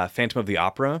with Phantom of the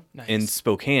Opera in Nice.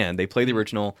 Spokane. They play the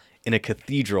original in a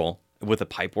cathedral with a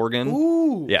pipe organ.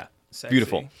 Ooh. Yeah. Sexy.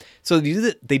 Beautiful. So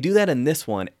they do that in this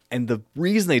one. And the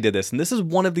reason they did this, and this is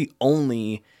one of the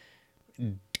only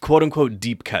quote unquote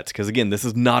deep cuts, because again, this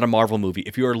is not a Marvel movie.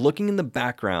 If you are looking in the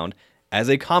background as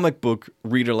a comic book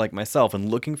reader like myself and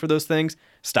looking for those things,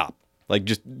 stop. Like,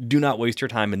 just do not waste your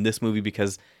time in this movie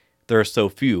because there are so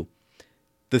few.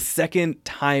 The second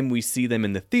time we see them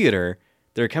in the theater,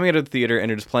 they're coming out of the theater and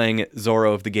they're just playing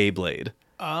Zorro of the Gay Blade,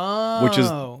 Oh. which is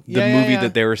the movie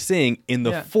that they were seeing in the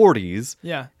Yeah. 40s.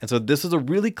 Yeah. And so this is a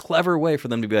really clever way for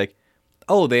them to be like,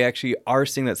 oh, they actually are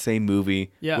seeing that same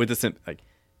movie Yeah. with the like.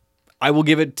 I will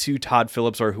give it to Todd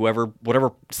Phillips or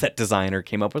whatever set designer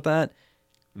came up with that.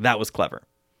 That was clever.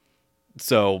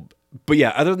 So, but yeah,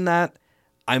 other than that,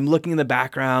 I'm looking in the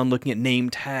background, looking at name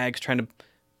tags, trying to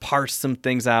parse some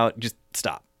things out. Just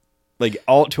stop. Like,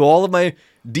 all of my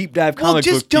deep dive comic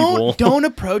just book people. don't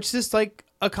approach this like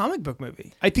a comic book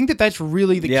movie. I think that's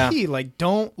really the Yeah. key. Like,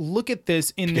 don't look at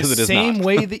this in Because the it is same not.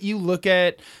 way that you look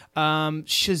at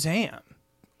Shazam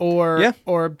Yeah.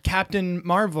 or Captain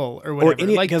Marvel or whatever.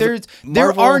 any- like, because there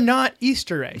Marvel- are not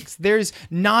Easter eggs. There's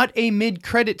not a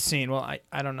mid-credit scene. Well,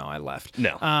 I don't know. I left.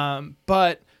 No.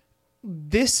 But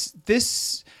this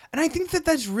and I think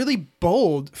that's really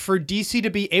bold for DC to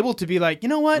be able to be like, you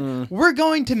know what? We're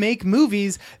going to make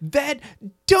movies that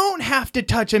don't have to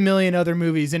touch a million other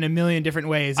movies in a million different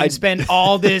ways and spend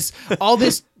all this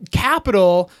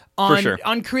capital on sure.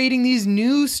 on creating these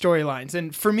new storylines.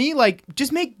 And for me, like,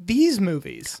 just make these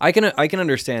movies. I can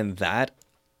understand that.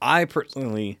 I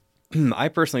personally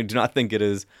do not think it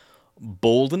is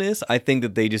boldness. I think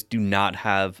that they just do not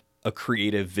have a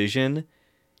creative vision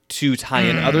to tie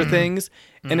in other things.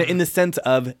 And in the sense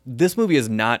of, this movie is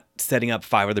not setting up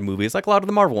 5 other movies like a lot of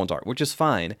the Marvel ones are, which is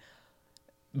fine.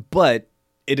 But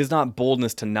it is not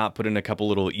boldness to not put in a couple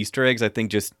little Easter eggs. I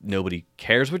think just nobody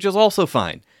cares, which is also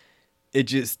fine.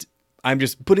 I'm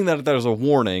just putting that out there as a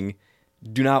warning.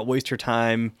 Do not waste your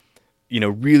time,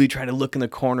 really trying to look in the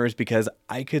corners, because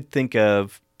I could think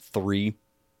of 3.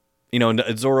 And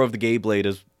Zorro of the Gay Blade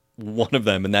is one of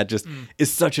them, and that just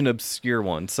is such an obscure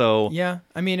one. So Yeah,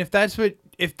 I mean, if that's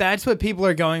what people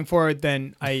are going for,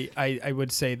 then I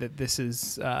would say that this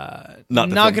is not the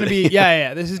going film. to be.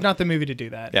 Yeah. This is not the movie to do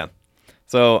that. yeah.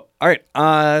 So all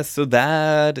right. So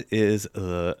that is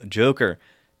Joker.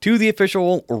 To the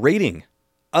official rating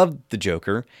of the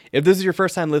Joker. If this is your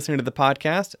first time listening to the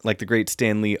podcast, like the great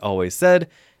Stan Lee always said,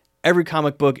 every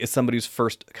comic book is somebody's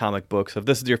first comic book. So if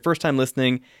this is your first time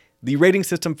listening, the rating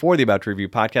system for the About to Review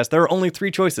podcast, there are only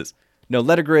 3 choices. No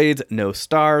letter grades, no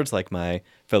stars like my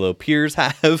fellow peers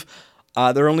have.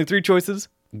 There are only 3 choices: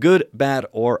 good, bad,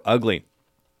 or ugly.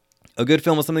 A good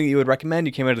film is something that you would recommend.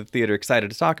 You came out of the theater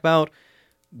excited to talk about.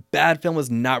 Bad film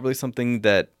is not really something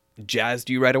that jazzed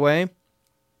you right away.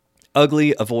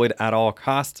 Ugly, avoid at all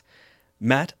costs.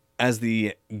 Matt, as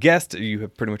the guest, you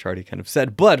have pretty much already kind of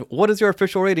said, but what is your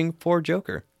official rating for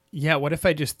Joker? Yeah, what if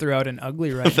I just threw out an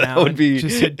ugly right now? That would be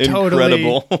just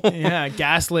incredible. Yeah,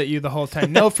 gaslit you the whole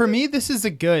time. No, for me, this is a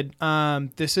good.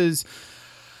 This is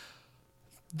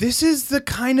the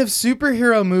kind of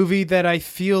superhero movie that I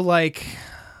feel like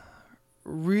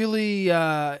really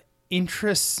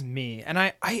interests me. And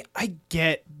I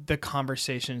get the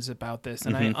conversations about this,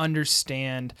 and I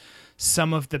understand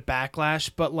some of the backlash,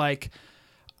 but like,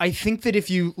 I think that if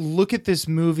you look at this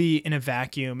movie in a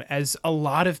vacuum, as a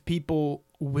lot of people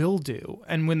will do,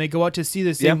 and when they go out to see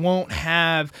this, they won't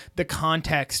have the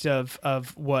context of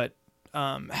what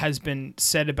has been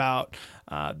said about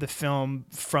the film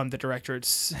from the director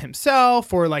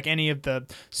himself, or like any of the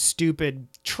stupid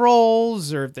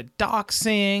trolls or the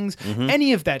doxings,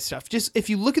 any of that stuff. Just if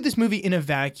you look at this movie in a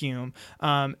vacuum,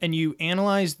 and you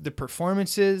analyze the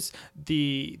performances,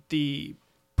 the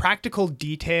practical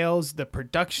details, the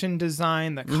production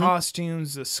design, the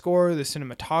costumes, the score, the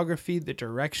cinematography, the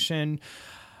direction,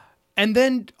 and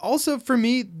then also for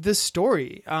me, the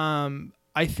story.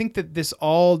 I think that this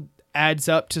all adds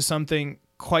up to something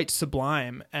quite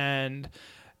sublime. And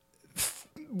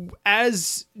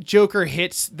as Joker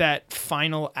hits that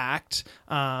final act,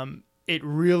 it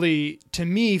really, to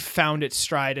me, found its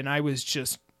stride, and I was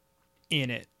just in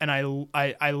it. And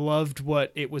I loved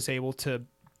what it was able to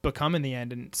become in the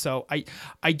end. And so I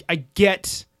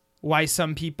get why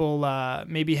some people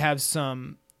maybe have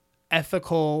some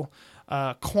ethical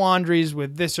quandaries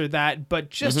with this or that, but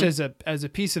just as a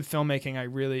piece of filmmaking, I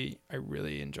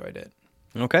really enjoyed it.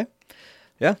 Okay.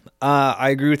 Yeah. I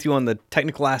agree with you on the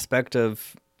technical aspect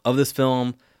of this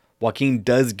film. Joaquin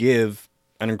does give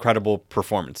an incredible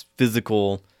performance,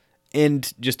 physical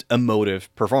and just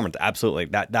emotive performance. Absolutely.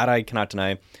 That I cannot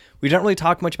deny. We don't really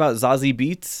talk much about Zazie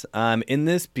Beetz in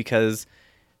this because,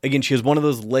 again, she has one of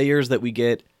those layers that we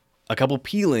get a couple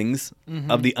peelings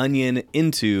of the onion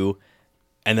into,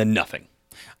 and then nothing.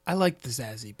 I like the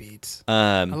Zazie Beetz.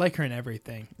 I like her in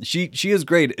everything. She is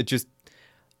great. It just,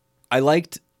 I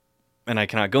liked, and I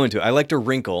cannot go into it, I liked her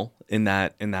wrinkle in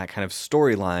that kind of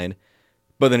storyline,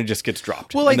 but then it just gets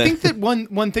dropped. Well, I think that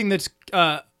one thing that's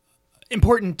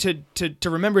important to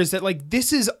remember is that like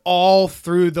this is all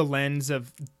through the lens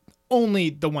of only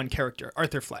the one character,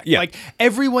 Arthur Fleck. Yeah. Like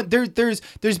everyone, there's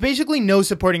basically no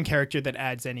supporting character that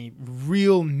adds any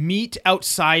real meat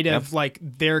outside of like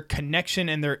their connection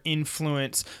and their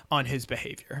influence on his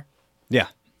behavior. Yeah.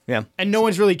 And no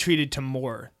one's really treated to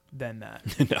more than that.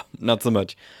 No, not so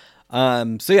much.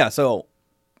 So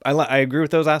I agree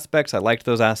with those aspects. I liked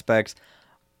those aspects.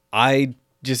 I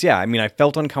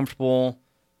felt uncomfortable,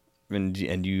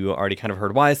 and you already kind of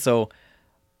heard why. So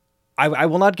I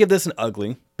will not give this an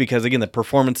ugly, because again, the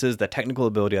performances, the technical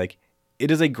ability, like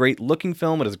it is a great looking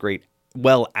film. It is a great,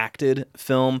 well acted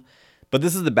film, but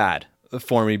this is the bad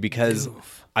for me because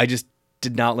I just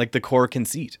did not like the core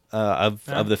conceit of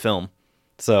the film.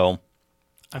 So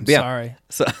I'm sorry.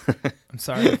 So I'm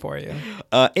sorry for you.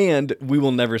 And we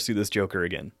will never see this Joker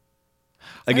again.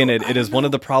 Again, it is one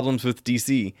of the problems with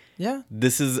DC. Yeah.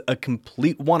 This is a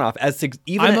complete one-off.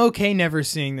 I'm okay never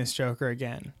seeing this Joker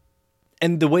again.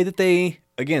 And the way that they,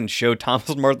 again, show Thomas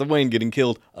and Martha Wayne getting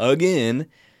killed again,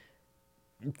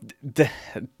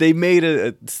 they made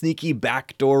a sneaky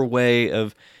backdoor way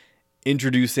of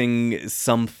introducing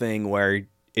something where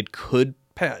it could...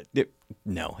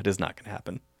 No, it is not going to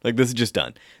happen. Like, this is just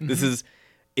done. This is,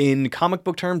 in comic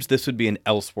book terms, this would be an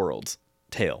Elseworlds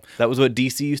tale. That was what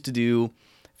DC used to do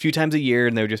a few times a year,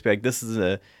 and they would just be like, this is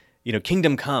a,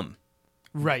 Kingdom Come.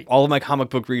 Right. All of my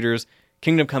comic book readers,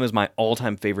 Kingdom Come is my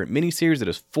all-time favorite miniseries. It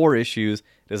is 4 issues.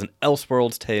 It is an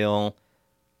Elseworlds tale.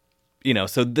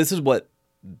 So this is what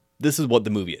the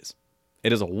movie is.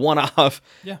 It is a one-off.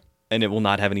 Yeah. And it will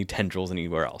not have any tendrils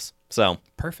anywhere else. So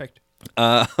Perfect.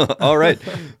 all right.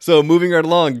 So moving right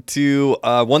along to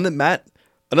another one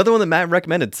that Matt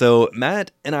recommended. So Matt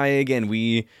and I, again,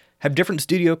 we have different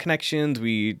studio connections.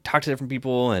 We talk to different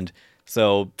people, and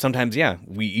so sometimes,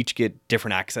 we each get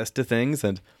different access to things.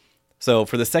 And so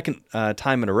for the second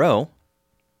time in a row,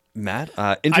 Matt,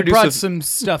 introduce I brought some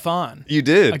stuff on. You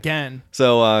did again.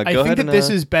 So go I ahead. think that this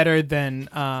is better than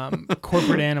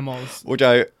Corporate Animals, which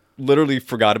I literally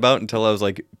forgot about until I was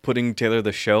like putting together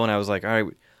the show, and I was like, all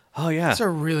right, Oh yeah. It's a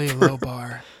really low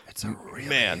bar. It's a really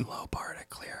Man. low bar to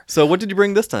clear. So what did you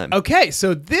bring this time? Okay,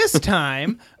 so this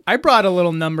time I brought a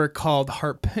little number called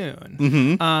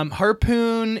Harpoon.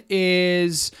 Harpoon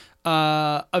is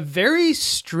a very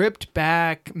stripped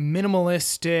back,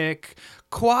 minimalistic,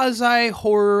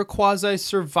 quasi-horror,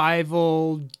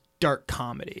 quasi-survival dark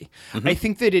comedy. I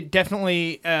think that it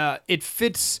definitely it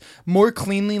fits more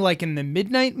cleanly like in the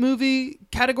midnight movie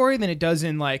category than it does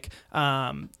in like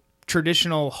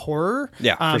traditional horror.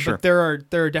 Yeah, for sure. But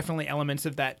there are definitely elements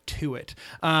of that to it.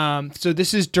 So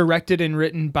this is directed and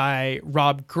written by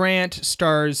Rob Grant,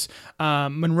 stars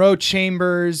Monroe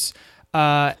Chambers,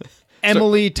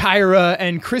 Emily Tyra,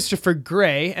 and Christopher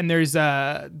Gray. And there's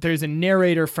a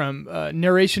narration from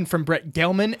Brett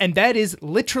Gelman, and that is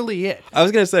literally it. I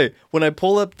was gonna say, when I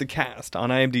pull up the cast on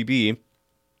IMDb,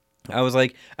 I was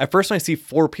like, at first when I see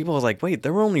 4 people, I was like, wait,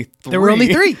 there were only 3. There were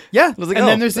only 3, yeah. I was like, and oh,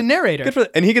 then there's the narrator. Good for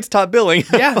and he gets top billing.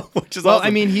 Yeah, which is well, awesome.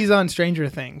 I mean, he's on Stranger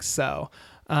Things, so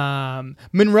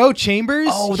Monroe Chambers.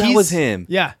 Oh, that he's- was him.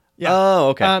 Yeah. Yeah. Oh,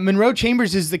 okay. Monroe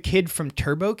Chambers is the kid from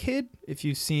Turbo Kid. If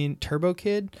you've seen Turbo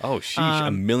Kid. Oh, sheesh,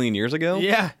 a million years ago?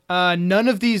 Yeah. None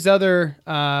of these other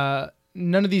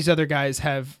guys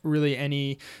have really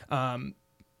any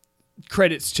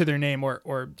credits to their name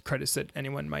or credits that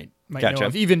anyone might Gotcha. know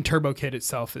of. Even Turbo Kid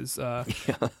itself is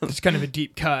just kind of a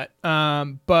deep cut.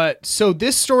 But so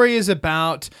this story is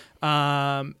about,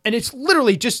 and it's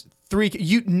literally just 3.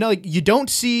 You don't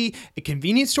see a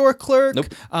convenience store clerk. Nope.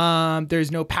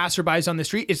 There's no passerbys on the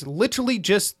street. It's literally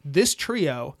just this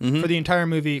trio for the entire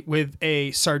movie with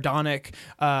a sardonic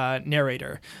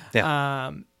narrator.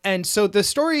 Yeah. And so the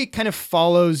story kind of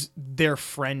follows their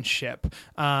friendship.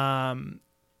 Long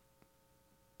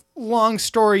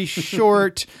story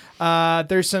short,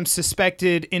 there's some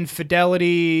suspected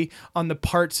infidelity on the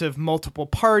parts of multiple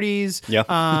parties. Yeah.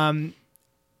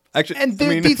 Actually, And I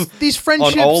mean, these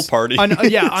friendships on all parties. on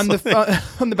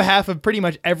the behalf of pretty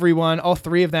much everyone, all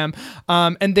 3 of them,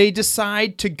 and they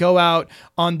decide to go out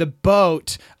on the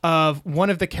boat of one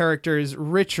of the characters,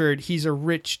 Richard. He's a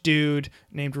rich dude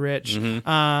named Rich, and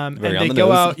on they the go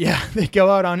nose. out. Yeah, they go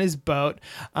out on his boat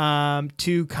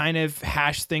to kind of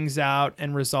hash things out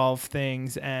and resolve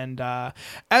things. And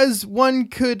as one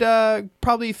could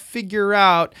probably figure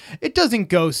out, it doesn't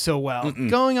go so well.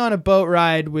 Going on a boat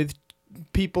ride with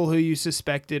people who you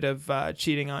suspected of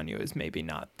cheating on you is maybe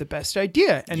not the best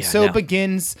idea. And Yeah, so no.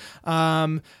 begins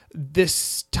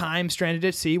this time stranded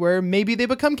at sea where maybe they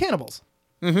become cannibals.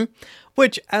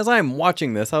 which, as I'm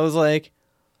watching this, I was like,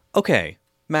 okay,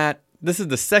 Matt, this is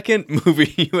the second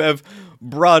movie you have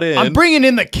brought in. I'm bringing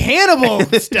in the cannibal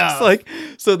stuff. It's like,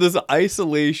 so this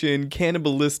isolation,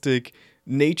 cannibalistic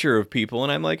nature of people.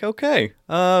 And I'm like, okay,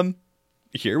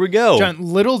 here we go. John,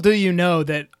 little do you know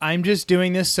that I'm just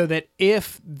doing this so that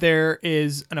if there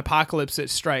is an apocalypse that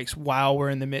strikes while we're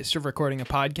in the midst of recording a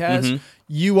podcast,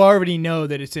 you already know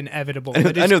that it's inevitable.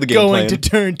 That I it's know the game going plan. to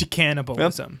turn to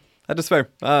cannibalism. That is fair.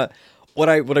 What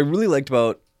I really liked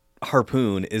about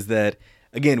Harpoon is that,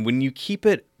 again, when you keep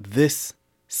it this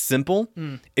simple,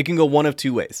 it can go one of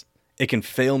 2 ways. It can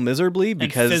fail miserably And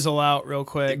because fizzle out real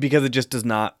quick. it just does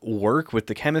not work with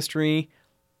the chemistry,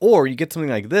 or you get something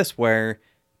like this where,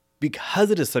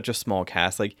 because it is such a small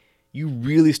cast, like, you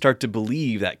really start to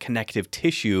believe that connective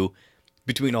tissue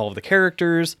between all of the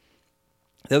characters.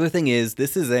 The other thing is,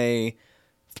 this is a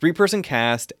 3-person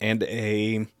cast and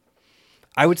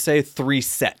I would say 3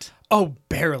 set. Oh,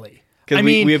 barely. 'Cause I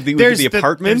we mean, have the there's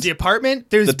apartment, There's the apartment.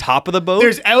 There's the top of the boat.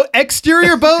 There's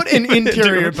exterior boat and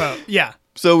interior boat. Yeah.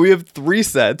 So we have 3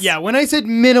 sets. Yeah. When I said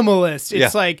minimalist, it's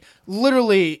Yeah. like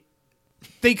literally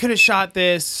they could have shot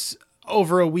this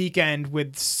over a weekend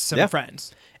with some Yeah.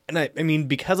 friends. And I mean,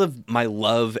 because of my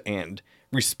love and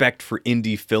respect for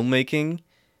indie filmmaking,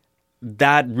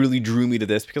 that really drew me to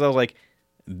this, because I was like,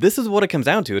 this is what it comes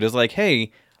down to. It is like,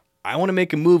 hey, I want to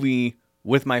make a movie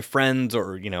with my friends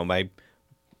or, my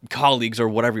colleagues or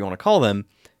whatever you want to call them.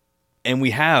 And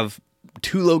we have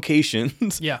 2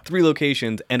 locations, Yeah. 3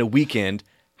 locations and a weekend.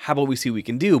 How about we see what we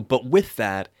can do? But with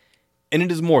that, and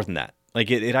it is more than that. Like,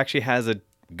 it actually has a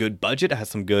good budget. It has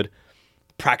some good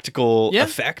practical Yeah.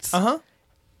 effects. Uh-huh.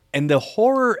 And the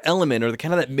horror element, or the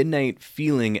kind of that midnight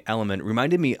feeling element,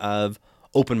 reminded me of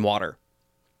Open Water,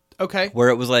 Okay. where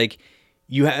it was like,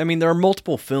 there are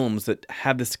multiple films that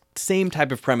have this same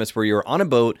type of premise where you're on a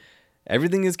boat,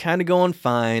 everything is kind of going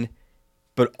fine,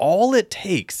 but all it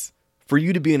takes for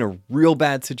you to be in a real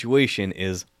bad situation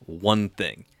is one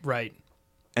thing. Right.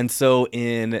 And so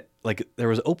there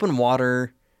was Open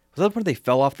Water, Was that when they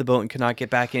fell off the boat and could not get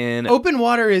back in? Open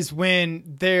water is when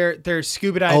they're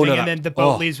scuba diving no, and then the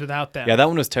boat leaves without them. Yeah, that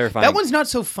one was terrifying. That one's not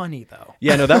so funny though.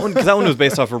 Yeah, no, that one, because that one was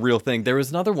based off a real thing. There was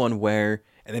another one where,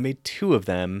 and they made two of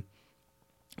them,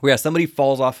 where somebody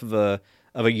falls off of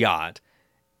a yacht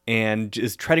and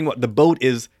is treading the boat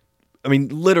is, I mean,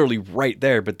 literally right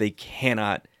there, but they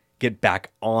cannot get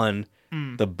back on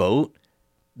the boat.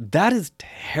 That is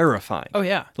terrifying. Oh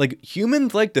yeah. Like,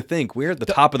 humans like to think we're at the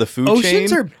top of the food chain.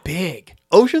 Oceans are big.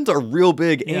 Oceans are real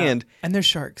big, Yeah. and there's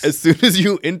sharks. as soon as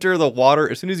you enter the water,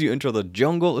 as soon as you enter the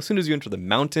jungle, as soon as you enter the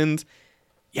mountains,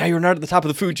 yeah, you're not at the top of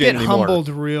the food chain Get anymore. humbled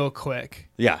real quick.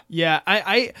 Yeah. Yeah,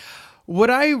 I what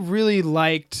I really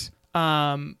liked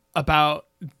about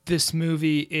this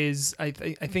movie is I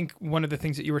think one of the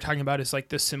things that you were talking about is like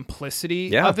the simplicity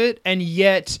Yeah. of it, and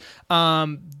yet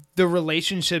the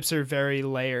relationships are very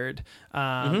layered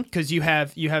because you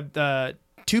have the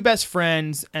two best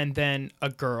friends and then a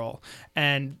girl,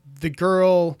 and the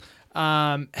girl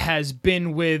has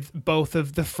been with both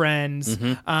of the friends,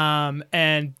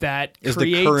 and that Is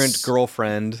creates the current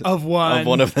girlfriend of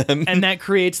one of them. and that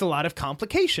creates a lot of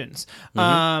complications.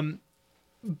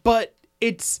 But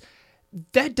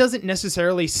that doesn't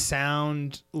necessarily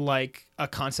sound like a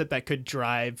concept that could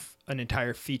drive an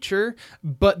entire feature,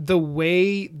 but the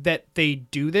way that they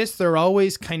do this, they're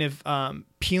always kind of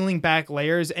peeling back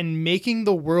layers and making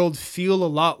the world feel a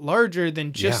lot larger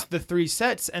than just the three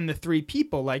sets and the three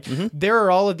people. Like there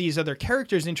are all of these other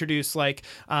characters introduced, like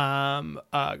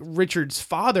Richard's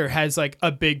father has like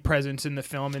a big presence in the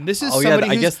film, and this is somebody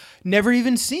I who's guess never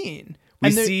even seen. we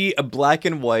And they're- see a black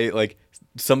and white, like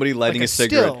somebody lighting Like a a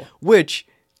cigarette, still. which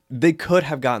they could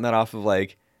have gotten that off of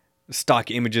like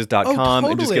stockimages.com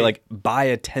and just totally. get like buy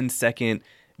a 10-second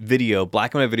video,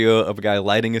 black and white video of a guy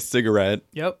lighting a cigarette.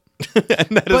 Yep.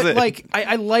 And that is But it. like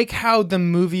I like how the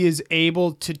movie is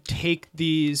able to take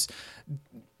these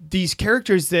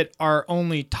characters that are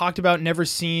only talked about, never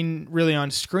seen really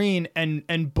on screen,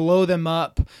 and blow them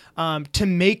up to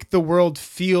make the world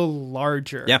feel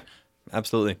larger. Yeah,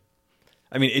 absolutely.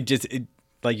 I mean, it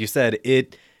like you said,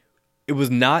 it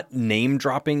was not name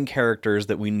dropping characters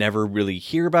that we never really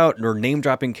hear about, nor name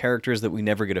dropping characters that we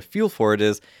never get a feel for. It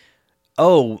is,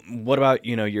 oh, what about,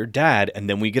 your dad? And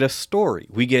then we get a story.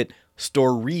 We get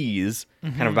stories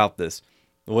kind of about this.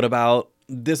 What about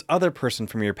this other person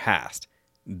from your past?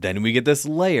 Then we get this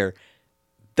layer.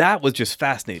 That was just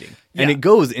fascinating. And Yeah. it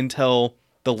goes until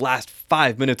the last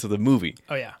 5 minutes of the movie.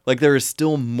 Oh yeah. Like, there is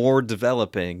still more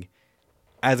developing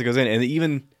as it goes in. And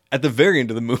even at the very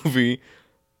end of the movie,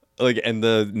 like, and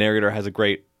the narrator has a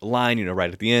great line,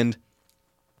 right at the end.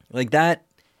 Like, that,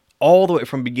 all the way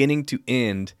from beginning to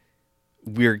end,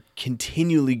 we're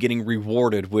continually getting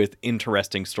rewarded with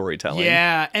interesting storytelling.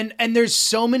 Yeah, and there's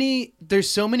so many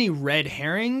red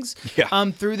herrings Yeah.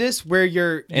 through this where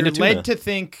you're And a tuna. led to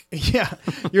think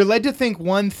you're led to think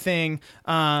one thing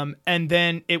and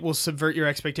then it will subvert your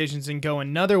expectations and go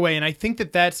another way, and I think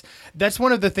that's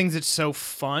one of the things that's so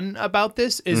fun about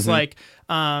this is like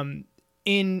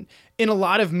in a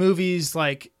lot of movies,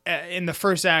 like in the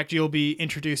first act, you'll be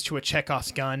introduced to a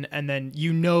Chekhov's gun, and then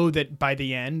that by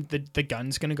the end, the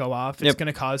gun's going to go off. It's Yep. going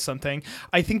to cause something.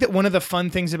 I think that one of the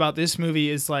fun things about this movie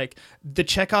is like the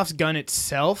Chekhov's gun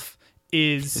itself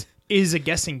is a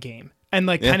guessing game and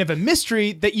like kind of a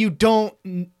mystery that you don't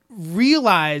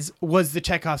realize was the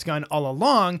Chekhov's gun all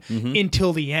along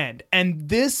until the end. And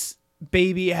this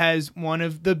baby has one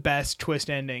of the best twist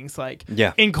endings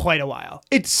in quite a while.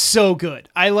 It's so good.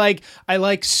 I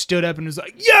stood up and was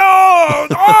like, yo,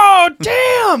 oh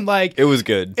damn, like It was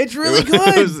good. It's really good.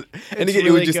 It was, and It's again,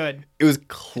 really it was good. It was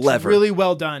clever. really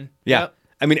well done. Yeah. Yep.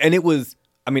 I mean, and it was,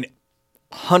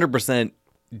 100%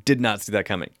 did not see that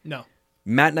coming. No.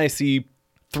 Matt and I see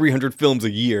 300 films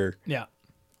a year. Yeah.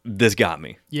 This got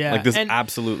me. Yeah, Like, this and-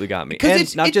 absolutely got me. 'cause And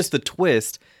it's- not it's- just the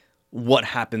twist, what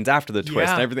happens after the twist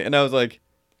Yeah. and everything. And I was like,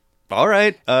 all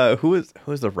right, who is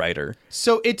the writer?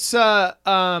 So it's I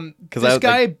this was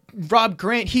guy Rob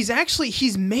Grant.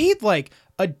 He's made like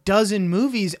a dozen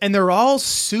movies, and they're all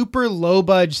super low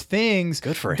budge things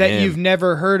Good for that him. you've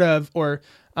never heard of. Or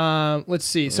let's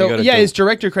see. So gotta yeah, do- his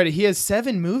director credit. He has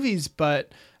 7 movies,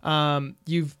 but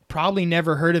you've probably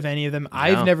never heard of any of them.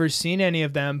 I've never seen any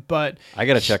of them, but I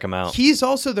got to check him out. he's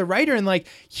also the writer, and like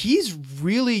he's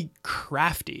really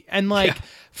crafty, and like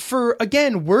for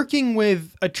again working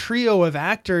with a trio of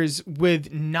actors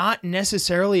with not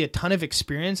necessarily a ton of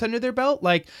experience under their belt,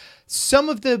 like some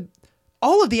of the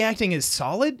all of the acting is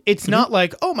solid. It's not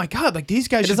like, oh my god, like these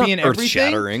guys It's should not be in everything.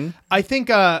 earth-shattering. I think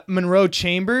Monroe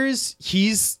Chambers,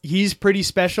 he's pretty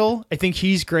special. I think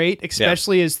he's great,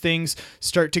 especially as things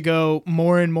start to go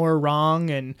more and more wrong,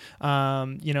 and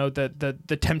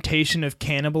the temptation of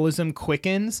cannibalism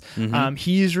quickens.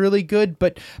 He's really good,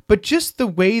 but just the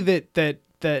way that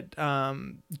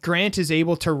Grant is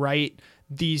able to write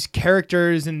these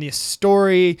characters and this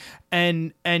story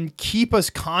and keep us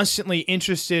constantly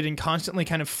interested and constantly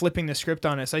kind of flipping the script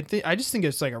on us. I just think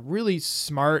it's like a really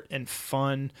smart and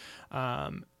fun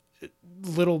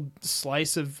little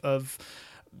slice of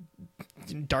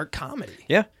dark comedy.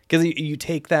 Yeah, because you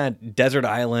take that desert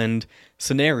island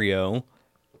scenario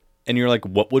and you're like,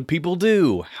 what would people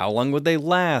do? How long would they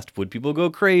last? Would people go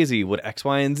crazy? Would X,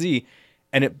 Y, and Z?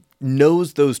 And it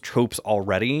knows those tropes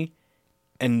already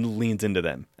and leans into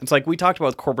them. It's like we talked about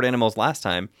with Corporate Animals last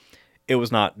time. It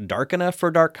was not dark enough for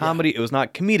a dark comedy. Yeah. It was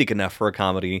not comedic enough for a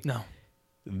comedy. No.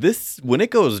 This, when it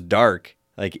goes dark,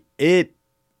 like it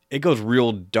goes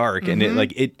real dark, and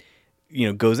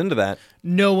it goes into that.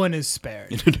 No one is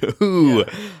spared. No. Yeah.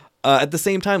 At the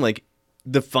same time, like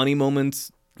the funny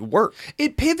moments work.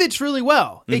 It pivots really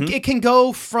well. It can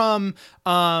go from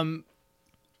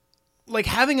like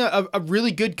having a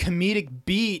really good comedic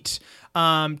beat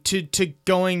to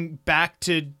going back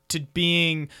to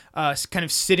being kind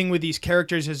of sitting with these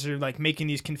characters as they're like making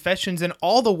these confessions, and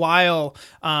all the while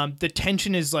the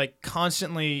tension is like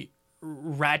constantly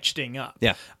ratcheting up.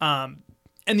 Yeah.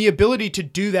 And the ability to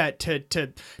do that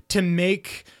to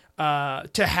make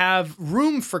to have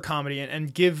room for comedy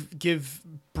and give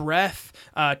breath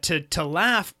to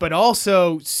laugh, but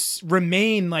also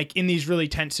remain like in these really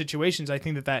tense situations. I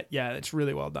think that it's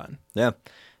really well done. Yeah,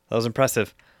 that was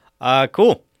impressive.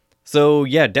 Cool. So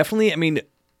yeah, definitely. I mean,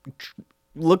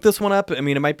 look this one up. I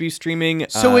mean, it might be streaming.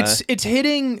 So it's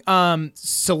hitting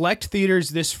select theaters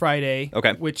this Friday.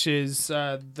 Okay. Which is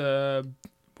the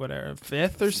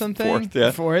 5th or something. 4th,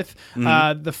 yeah.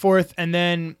 4th. The 4th, and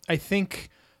then I think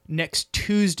next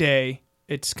Tuesday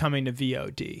it's coming to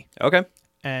VOD. Okay.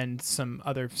 And some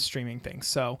other streaming things.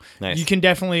 So nice. You can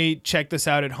definitely check this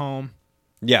out at home.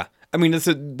 Yeah. I mean, this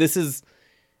is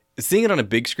seeing it on a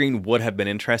big screen would have been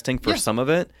interesting for some of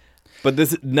it,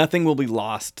 but nothing will be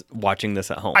lost watching this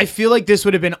at home. I feel like this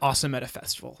would have been awesome at a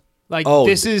festival. Like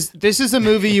this is a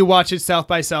movie you watch at South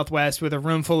by Southwest with a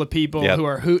room full of people who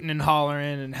are hooting and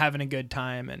hollering and having a good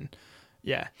time, and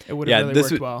it would have really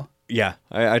worked well. Yeah,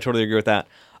 I totally agree with that.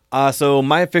 So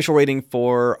my official rating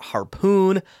for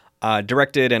Harpoon,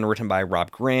 directed and written by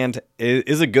Rob Grant,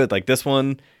 is a good. Like this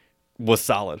one was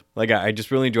solid. Like I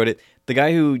just really enjoyed it. The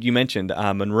guy who you mentioned,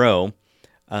 Monroe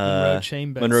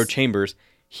Chambers,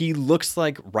 he looks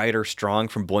like Ryder Strong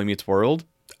from Boy Meets World.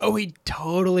 Oh, he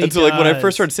totally does. And so like when I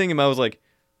first started seeing him, I was like,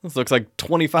 this looks like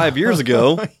 25 years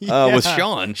ago with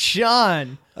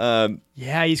Sean.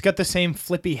 Yeah, he's got the same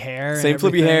flippy hair. Same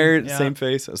flippy hair, same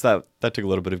face. So that took a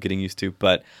little bit of getting used to.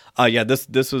 But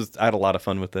this was, I had a lot of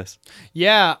fun with this.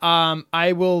 Yeah,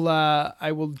 I will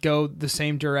go the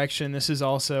same direction. This is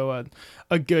also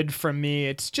a good from me.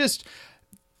 It's just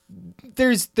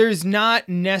there's not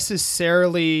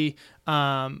necessarily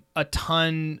a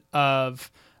ton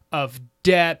of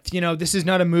depth. This is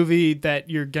not a movie that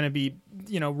you're going to be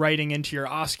writing into your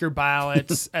Oscar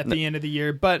ballots at the end of the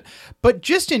year, but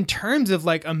just in terms of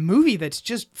like a movie that's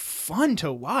just fun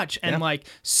to watch and like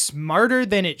smarter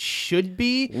than it should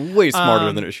be, way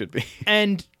smarter than it should be,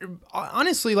 and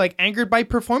honestly like anchored by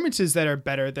performances that are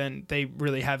better than they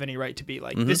really have any right to be.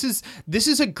 Like this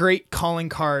is a great calling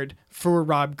card for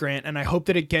Rob Grant, and I hope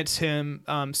that it gets him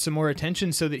some more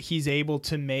attention so that he's able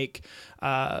to make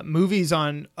movies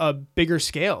on a bigger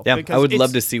scale. Yeah, I would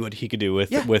love to see what he could do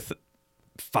with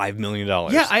 $5 million.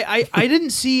 Yeah, I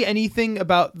didn't see anything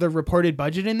about the reported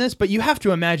budget in this, but you have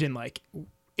to imagine like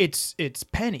it's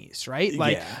pennies, right?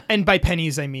 Like, and by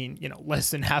pennies I mean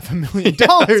less than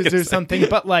 $500,000 or something.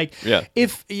 But like,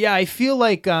 I feel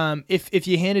like if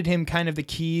you handed him kind of the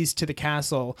keys to the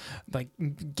castle, like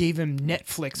gave him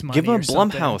Netflix money, give him or a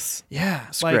Blumhouse,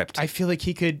 like script. I feel like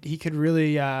he could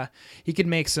really he could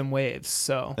make some waves.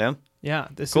 So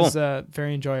this cool. is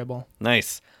very enjoyable.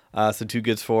 Nice. So 2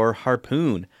 goods for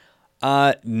Harpoon.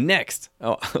 Next,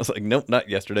 I was like, nope, not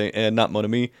yesterday, and not Mon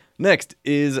Ami. Next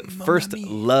is First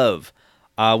Love,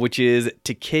 which is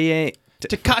Takashi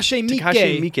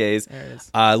Miike's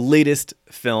latest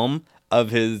film of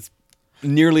his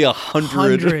nearly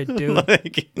 100. Dude.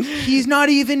 Like, he's not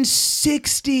even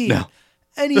 60. No.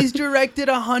 And he's directed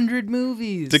 100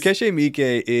 movies. Takashi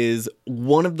Miike is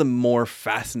one of the more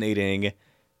fascinating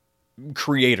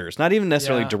creators, not even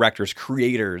necessarily directors,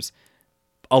 creators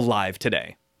alive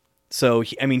today. So,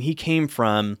 he came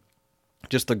from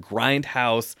just the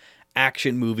grindhouse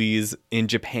action movies in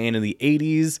Japan in the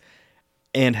 80s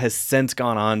and has since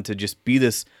gone on to just be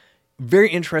this very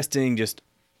interesting, just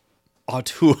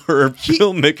auteur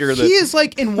filmmaker. He is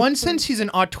like, in one sense, he's an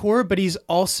auteur, but he's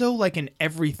also like an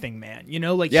everything man.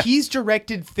 He's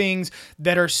directed things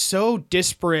that are so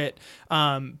disparate,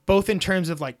 both in terms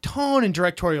of like tone and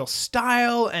directorial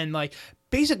style and like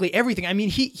basically everything. I mean,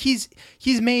 he's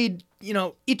made,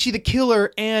 Ichi the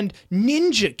Killer and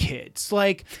Ninja Kids,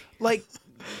 like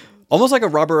almost like a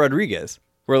Robert Rodriguez.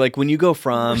 Where like when you go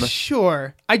from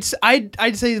sure, I'd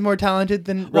say he's more talented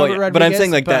than Robert Rodriguez. But I'm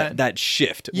saying like that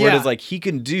shift where it's like he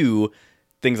can do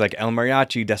things like El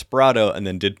Mariachi, Desperado, and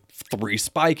then did 3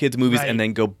 Spy Kids movies, Right. and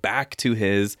then go back to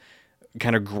his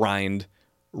kind of grind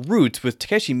roots with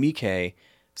Takeshi Miike.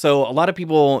 So a lot of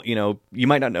people, you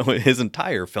might not know his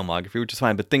entire filmography, which is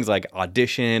fine, but things like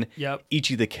Audition, Yep.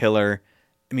 Ichi the Killer.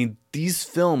 I mean, these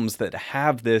films that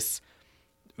have this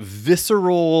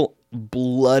visceral,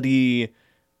 bloody,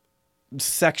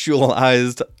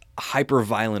 sexualized,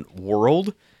 hyper-violent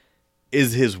world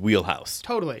is his wheelhouse.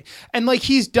 Totally. And like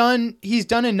he's done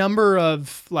a number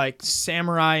of like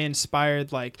samurai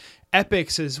inspired like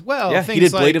epics as well. Yeah, Things he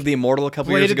did like Blade of the Immortal a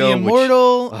couple years ago. Blade of the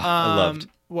Immortal. Which, I loved.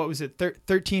 What was it?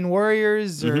 13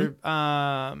 Warriors or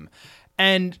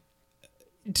and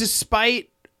despite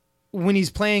when he's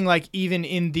playing like even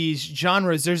in these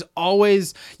genres,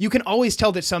 you can always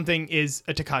tell that something is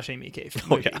a Takashi Miike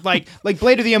movie. yeah. Like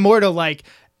Blade of the Immortal, like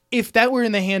if that were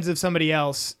in the hands of somebody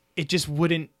else, it just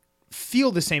wouldn't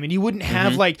feel the same, and you wouldn't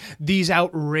have like these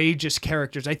outrageous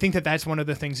characters. I think that that's one of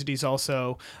the things that he's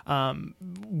also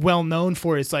well known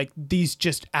for, is like these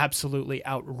just absolutely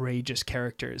outrageous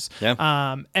characters.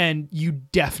 Yeah. And you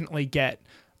definitely get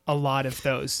a lot of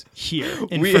those here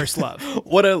in First Love.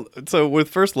 So with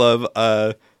First Love,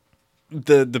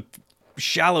 the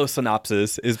shallow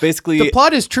synopsis is basically The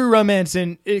plot is True Romance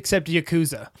except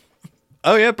Yakuza.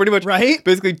 oh yeah, pretty much Right?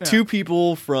 Basically, two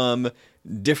people from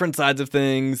different sides of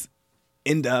things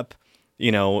end up,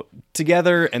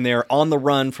 together, and they're on the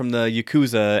run from the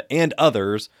Yakuza and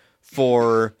others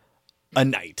for a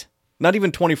night. Not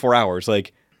even 24 hours,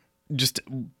 like just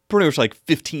pretty much like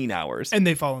 15 hours. And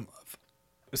they fall in love.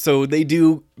 So they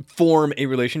do form a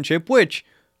relationship, which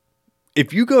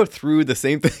if you go through the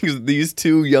same things these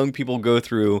two young people go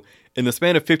through in the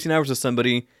span of 15 hours with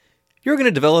somebody, you're going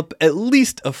to develop at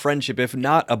least a friendship, if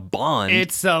not a bond.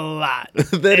 It's a lot.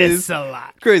 It's a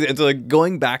lot. crazy. And so like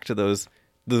going back to those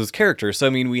characters, so I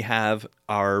mean, we have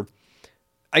our,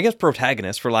 I guess,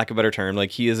 protagonist, for lack of a better term.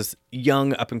 Like, he is this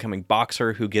young up and coming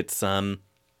boxer who gets some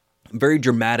very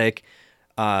dramatic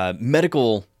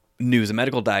medical news, a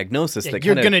medical diagnosis that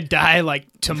You're kind of gonna die like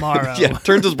tomorrow.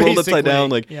 turns his world upside down,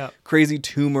 like Yeah. crazy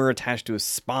tumor attached to his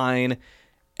spine,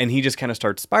 and he just kind of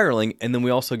starts spiraling. And then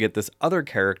we also get this other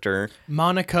character,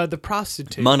 Monica the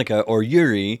prostitute. Monica, or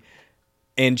Yuri,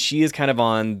 and she is kind of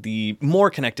on the more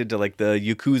connected to like the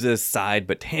Yakuza side,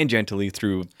 but tangentially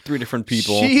through 3 different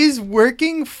people. She's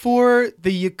working for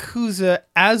the Yakuza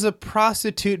as a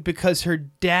prostitute because her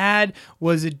dad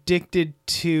was addicted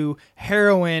to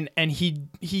heroin, and he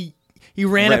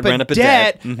ran up a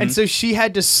debt, and so she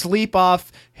had to sleep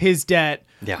off his debt.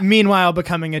 Yeah. Meanwhile,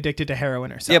 becoming addicted to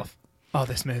heroin herself. Yep. Oh,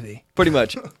 this movie. Pretty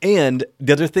much. And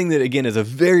the other thing that, again, is a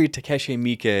very Takeshi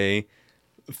Miike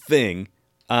thing,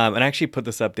 and I actually put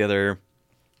this up earlier,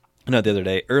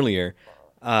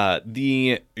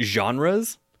 the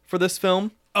genres for this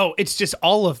film. Oh, it's just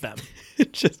all of them.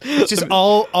 It's Just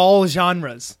all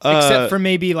genres, except for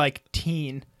maybe like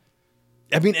teen.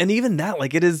 I mean, and even that,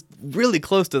 like, it is really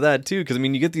close to that, too, because, I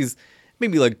mean, you get these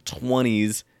maybe, like,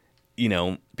 20s,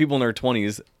 people in their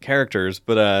 20s characters,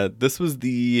 but this was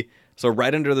so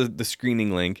right under the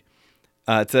screening link,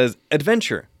 it says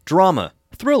adventure, drama,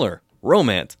 thriller,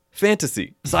 romance,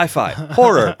 fantasy, sci-fi,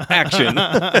 horror, action.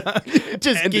 It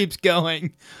just keeps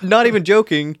going. Not even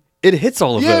joking, it hits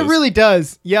all of Yeah, those. it really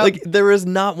does. Yeah. Like, there is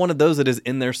not one of those that is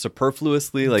in there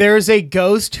superfluously. Like, There's a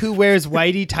ghost who wears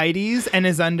whitey tighties and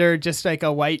is under just like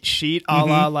a white sheet, a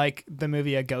la like the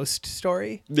movie A Ghost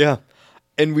Story. yeah.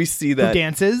 And we see Who that.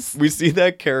 dances. We see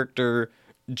that character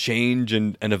change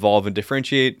and evolve and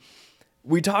differentiate.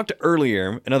 We talked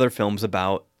earlier in other films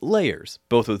about layers,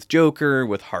 both with Joker,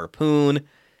 with Harpoon.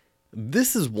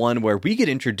 This is one where we get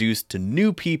introduced to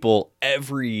new people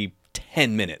every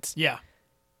 10 minutes. Yeah.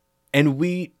 And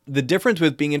the difference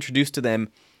with being introduced to them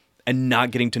and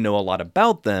not getting to know a lot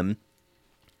about them,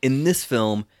 in this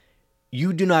film,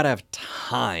 you do not have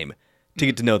time to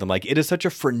get to know them. Like, it is such a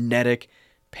frenetic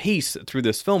pace through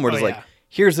this film where it's like, yeah.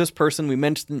 here's this person, we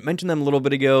mentioned them a little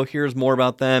bit ago, here's more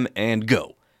about them, and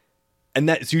go. And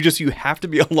that you have to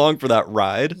be along for that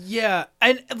ride. Yeah,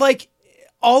 and like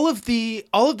all of the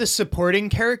supporting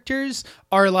characters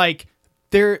are like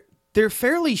they're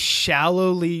fairly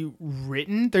shallowly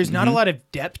written. There's not a lot of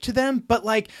depth to them, but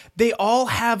like they all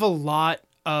have a lot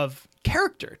of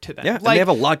character to them. Yeah, and like they have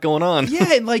a lot going on.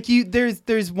 yeah, and like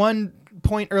there's one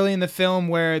point early in the film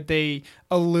where they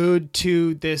allude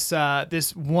to this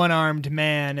one-armed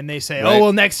man, and they say, Right. "Oh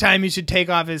well, next time you should take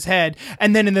off his head."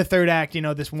 And then in the third act,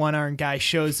 this one-armed guy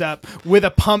shows up with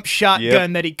a pump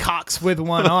shotgun that he cocks with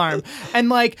one arm, and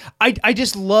like I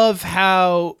just love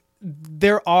how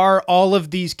there are all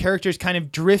of these characters kind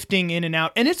of drifting in and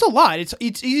out, and it's a lot. It's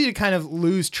easy to kind of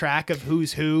lose track of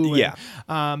who's who.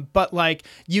 But like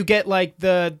you get like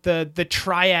the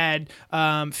triad,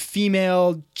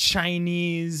 female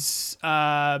Chinese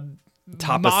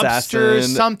Top mobster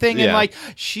assassin. something, and Yeah. like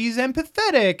she's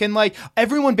empathetic, and like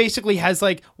everyone basically has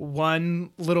like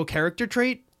one little character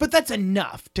trait, but that's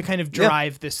enough to kind of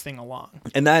drive this thing along.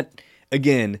 And that,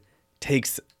 again,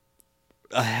 takes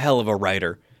a hell of a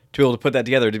writer to be able to put that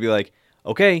together, to be like,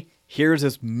 okay, here's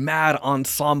this mad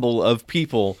ensemble of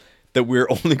people that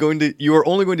you are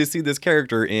only going to see this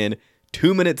character in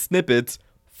 2-minute snippets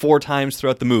 4 times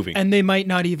throughout the movie. And they might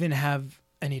not even have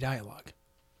any dialogue.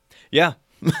 Yeah.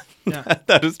 Yeah.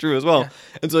 That is true as well. Yeah.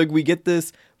 And so like we get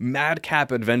this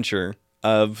madcap adventure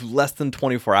of less than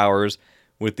 24 hours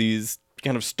with these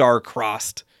kind of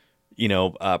star-crossed,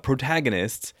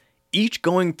 protagonists, each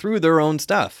going through their own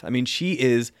stuff. I mean, she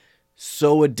is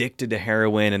so addicted to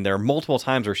heroin, and there are multiple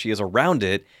times where she is around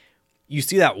it. You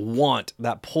see that want,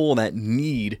 that pull, that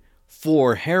need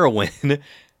for heroin.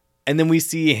 And then we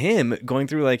see him going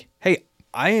through like, hey,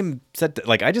 I am set to,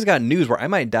 like, I just got news where I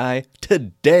might die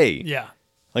today. Yeah.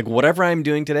 Like, whatever I'm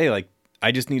doing today, like,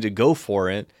 I just need to go for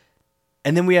it.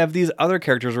 And then we have these other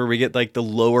characters where we get like the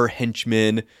lower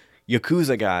henchmen,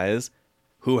 Yakuza guys,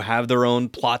 who have their own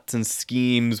plots and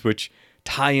schemes, which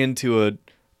tie into a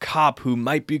cop who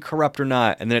might be corrupt or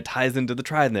not, and then it ties into the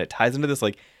triad, and then it ties into this.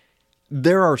 Like,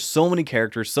 there are so many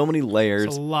characters, so many layers,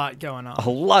 There's a lot going on. a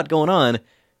lot going on,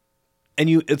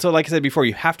 and so like I said before,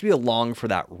 you have to be along for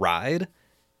that ride,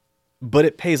 but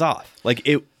it pays off. Like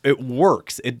it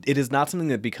works. It is not something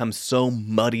that becomes so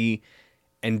muddy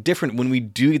and different when we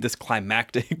do this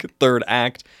climactic third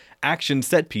act action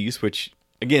set piece, which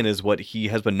again is what he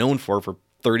has been known for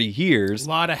 30 years. A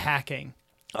lot of hacking.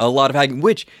 A lot of hacking,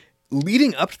 which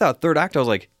leading up to that third act, I was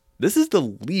like, this is the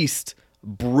least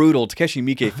brutal Takeshi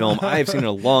Miike film I have seen in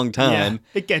a long time.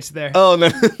 Yeah, it gets there. Oh, no.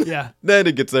 Yeah. Then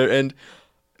it gets there. And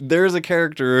there's a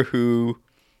character who,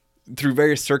 through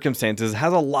various circumstances,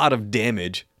 has a lot of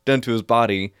damage done to his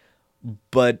body,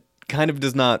 but kind of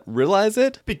does not realize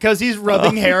it. Because he's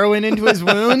rubbing heroin into his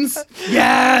wounds.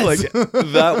 Yes. Like,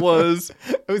 that was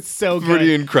It was so good.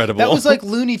 pretty incredible. That was like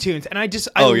Looney Tunes, and I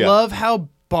Oh, yeah. love how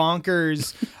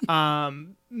bonkers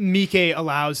Miike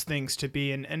allows things to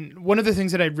be. And one of the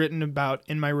things that I'd written about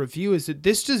in my review is that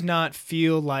this does not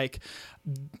feel like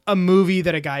a movie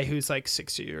that a guy who's like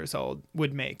 60 years old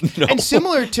would make. No. And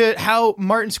similar to how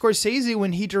Martin Scorsese,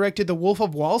 when he directed The Wolf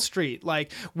of Wall Street,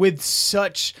 like with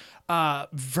such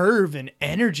verve and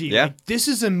energy. Yeah. Like, this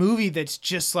is a movie that's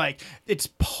just like, it's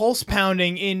pulse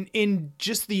pounding in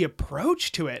just the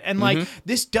approach to it. And like,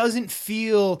 this doesn't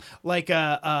feel like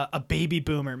a baby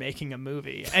boomer making a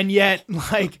movie. And yet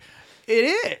like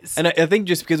it is. And I think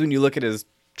just because when you look at his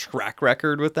track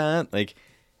record with that, like,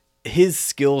 his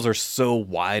skills are so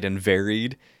wide and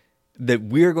varied that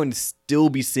we're going to still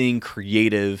be seeing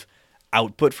creative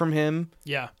output from him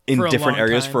Yeah. in for a different long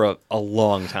areas time. for a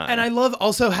long time. And I love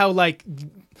also how like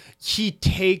he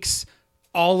takes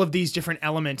all of these different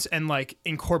elements and like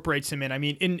incorporates them in. I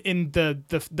mean, in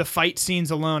the fight scenes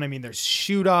alone, I mean, there's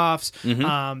shoot offs,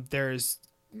 there's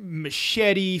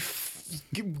machete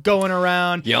going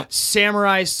around, Yep.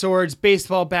 samurai swords,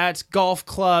 baseball bats, golf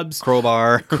clubs,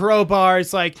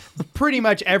 crowbars, like pretty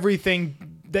much everything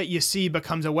that you see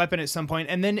becomes a weapon at some point.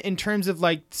 And then in terms of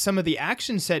like some of the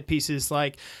action set pieces,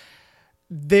 like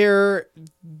there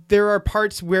are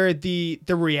parts where the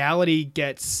reality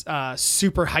gets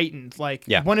super heightened. Like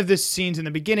one of the scenes in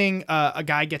the beginning, a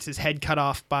guy gets his head cut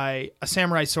off by a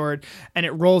samurai sword, and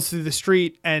it rolls through the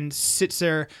street and sits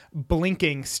there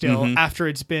blinking still after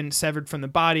it's been severed from the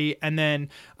body. And then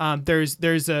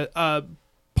there's a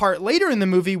part later in the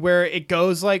movie where it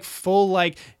goes like full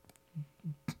like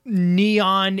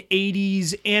neon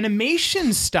 80s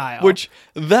animation style. Which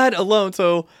that alone,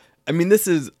 so I mean, this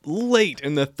is late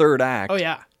in the third act. Oh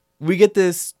yeah. We get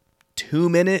this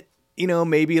 2-minute,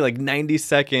 maybe like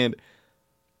 90-second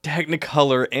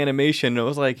Technicolor animation. It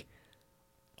was like,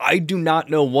 I do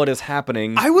not know what is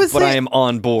happening, but I am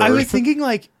on board. I was thinking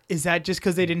like, is that just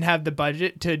because they didn't have the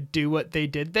budget to do what they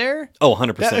did there? Oh,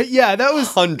 100%. Yeah, that was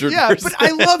 100%. Yeah, but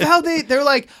I love how they're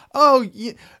like, oh,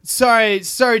 sorry,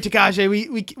 Takashi,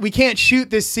 we can't shoot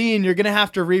this scene. You're gonna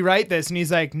have to rewrite this, and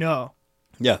he's like, no,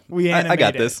 Yeah. we animated. I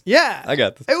got this. Yeah, I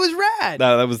got this. It was rad.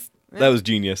 That was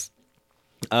genius.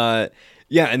 Yeah,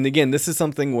 and again, this is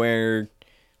something where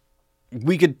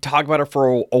we could talk about it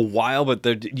for a while, but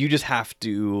you just have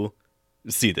to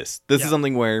see this. This is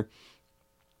something where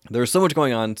there's so much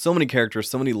going on, so many characters,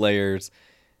 so many layers.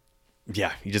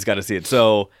 Yeah, you just got to see it.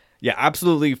 So, yeah,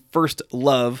 absolutely. First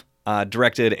Love,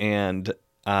 directed and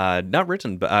not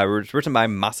written, but written by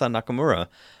Masa Nakamura,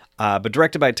 but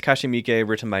directed by Takashi Miike,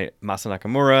 written by Masa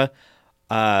Nakamura.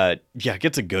 Yeah, it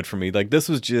gets a good for me. Like, this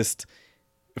was just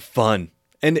fun.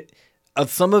 And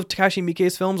some of Takashi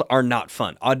Miike's films are not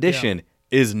fun. Audition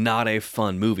is not a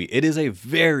fun movie. It is a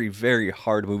very, very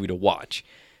hard movie to watch.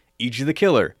 Ichi the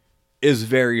Killer is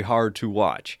very hard to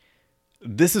watch.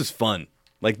 This is fun.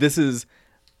 Like, this is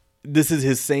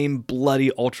his same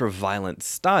bloody, ultra-violent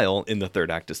style in the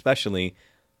third act especially,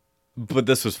 but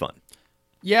this was fun.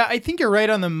 Yeah, I think you're right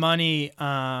on the money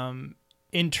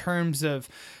in terms of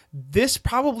this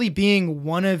probably being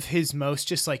one of his most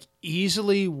just like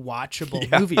easily watchable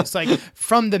movies. Like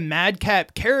from the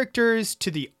madcap characters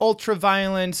to the ultra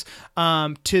violence,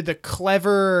 to the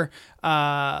clever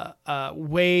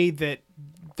way that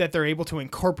they're able to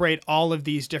incorporate all of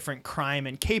these different crime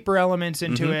and caper elements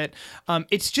into it.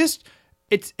 It's just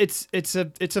it's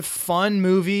a fun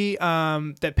movie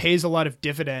that pays a lot of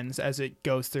dividends as it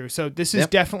goes through. So this is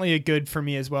definitely a good for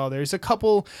me as well. There's a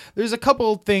couple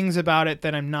things about it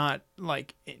that I'm not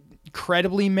like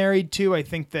incredibly married to. I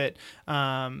think that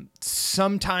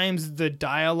sometimes the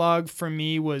dialogue for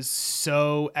me was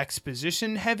so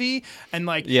exposition heavy and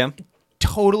like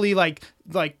totally like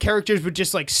characters would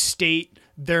just like state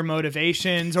their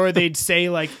motivations, or they'd say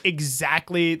like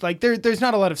exactly like there's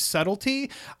not a lot of subtlety.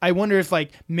 I wonder if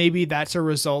like maybe that's a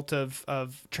result of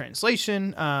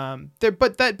translation.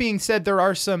 But that being said, there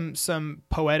are some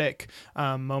poetic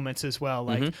moments as well.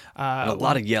 Like a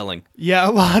lot of yelling. Yeah,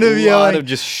 a lot of yelling. A lot of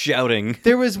just shouting.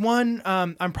 There was one.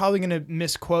 I'm probably gonna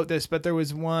misquote this, but there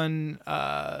was one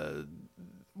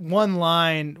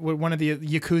line where one of the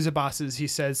Yakuza bosses, he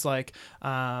says like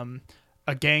a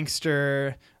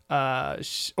gangster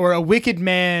or a wicked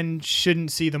man shouldn't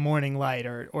see the morning light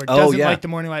or doesn't like the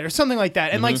morning light or something like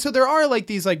that. And like, so there are like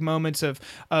these like moments of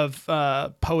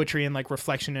poetry and like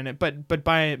reflection in it. But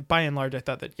by and large, I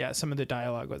thought that, some of the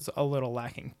dialogue was a little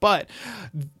lacking, but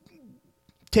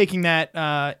taking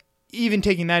that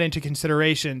into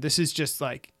consideration, this is just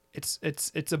like,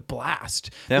 it's a blast.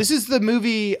 Yep. This is the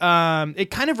movie.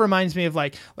 It kind of reminds me of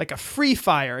like a Free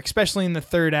Fire, especially in the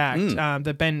third act,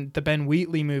 the Ben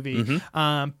Wheatley movie.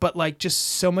 But like just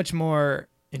so much more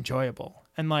enjoyable.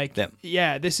 And like,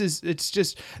 it's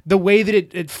just the way that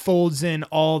it folds in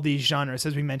all these genres.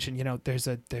 As we mentioned, there's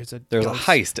a ghost.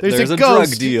 Heist, there's a drug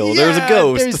deal, there's a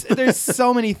ghost. There's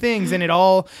so many things, and it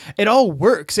all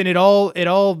works, and it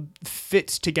all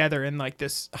fits together in like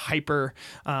this hyper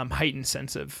heightened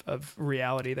sense of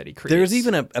reality that he creates. There's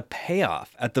even a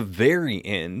payoff at the very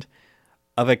end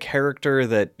of a character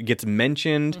that gets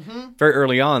mentioned very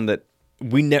early on that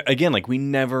we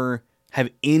never have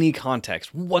any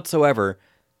context whatsoever.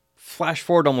 Flash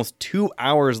forward almost 2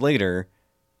 hours later,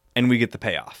 and we get the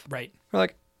payoff. Right. We're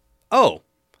like, oh.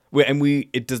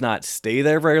 It does not stay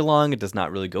there very long. It does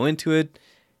not really go into it.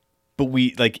 But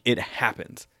it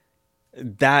happens.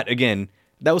 That, again,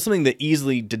 that was something that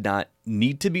easily did not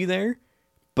need to be there.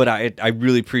 But I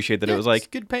really appreciate that it was like, it's a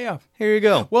good payoff. Here you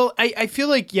go. Well, I feel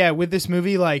like, with this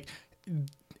movie, like,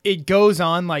 it goes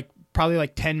on, like, probably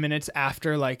like 10 minutes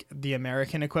after like the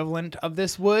American equivalent of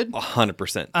this would.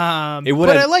 100%. It would.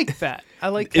 But I like that. I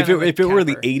like if it were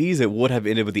the 80s, it would have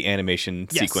ended with the animation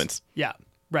sequence. Yeah.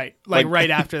 Right. Like right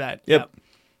after that. Yep.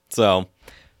 So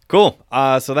cool.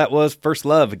 So that was First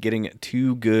Love, getting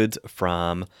 2 goods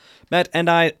from Matt and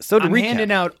I. So to recap,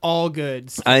 handing out all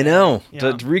goods today. I know.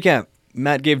 To recap,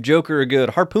 Matt gave Joker a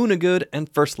good, Harpoon a good, and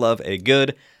First Love a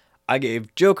good. I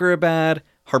gave Joker a bad,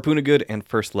 Harpoon a good, and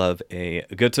First Love a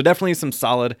good. So definitely some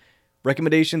solid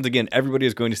recommendations. Again, everybody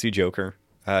is going to see Joker.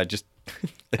 Just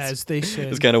as they should.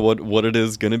 It's kind of what it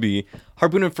is going to be.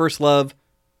 Harpoon and First Love,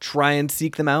 try and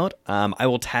seek them out. I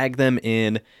will tag them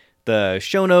in the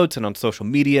show notes and on social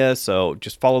media. So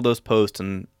just follow those posts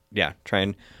and try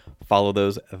and follow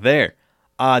those there.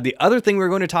 The other thing we're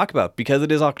going to talk about, because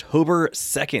it is October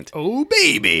 2nd. Oh,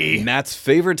 baby. Matt's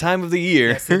favorite time of the year.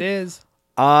 Yes, it is.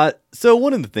 So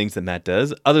one of the things that Matt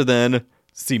does, other than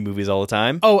see movies all the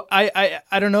time. Oh, I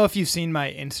don't know if you've seen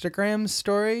my Instagram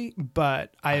story,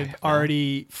 but I've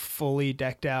already fully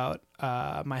decked out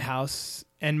my house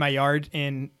and my yard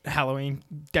in Halloween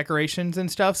decorations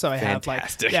and stuff. So I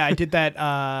Fantastic. have I did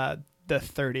that the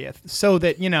 30th, so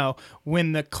that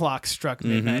when the clock struck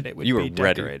midnight, it would You were be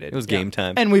ready. decorated. It was game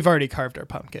time. and we've already carved our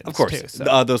pumpkins. Of course. too,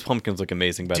 so. Those pumpkins look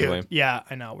amazing, by the way. Dude, yeah,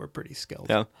 I know, we're pretty skilled.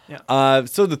 Yeah.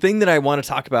 So the thing that I want to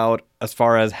talk about as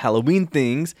far as Halloween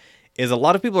things is a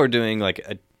lot of people are doing like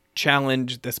a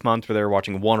challenge this month where they're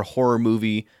watching one horror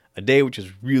movie a day, which is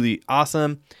really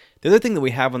awesome. The other thing that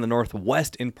we have in the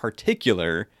Northwest in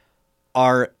particular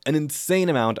are an insane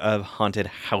amount of haunted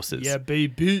houses. Yeah,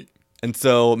 baby. And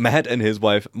so Matt and his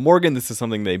wife, Morgan, this is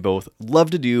something they both love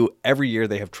to do. Every year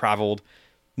they have traveled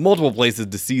multiple places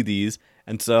to see these.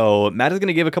 And so Matt is going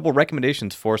to give a couple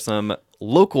recommendations for some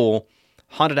local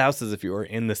haunted houses if you are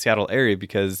in the Seattle area.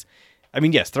 Because, I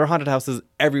mean, yes, there are haunted houses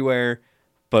everywhere,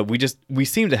 but we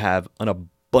seem to have an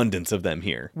abundance of them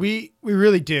here. We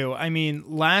really do. I mean,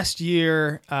 last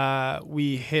year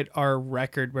we hit our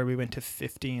record where we went to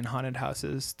 15 haunted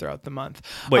houses throughout the month.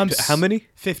 Wait, how many?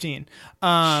 15.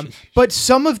 But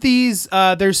some of these,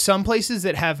 there's some places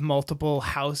that have multiple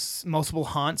haunts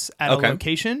at Okay. a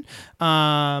location.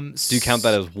 Do you count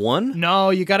that as one?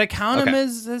 No, you got to count them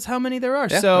Okay. as how many there are.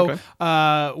 Yeah, so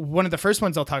okay. one of the first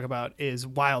ones I'll talk about is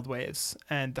Wild Waves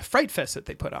and the Fright Fest that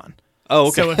they put on. Oh,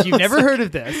 okay. So if you've never heard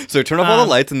of this, So turn off all the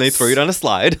lights and they throw you down a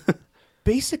slide.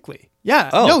 basically, yeah.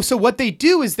 Oh. No, so what they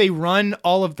do is they run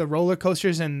all of the roller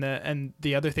coasters and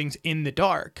the other things in the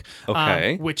dark,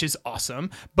 Okay. which is awesome.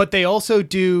 But they also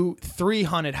do 3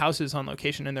 haunted houses on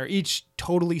location, and they're each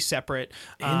totally separate.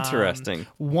 Interesting.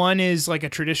 One is like a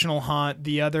traditional haunt.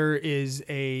 The other is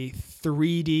a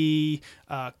 3D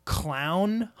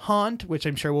clown haunt, which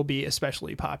I'm sure will be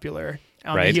especially popular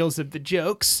on Right. the heels of the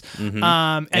jokes. And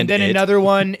And then it. another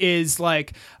one is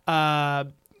like a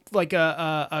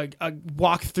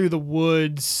walk through the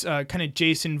woods, kind of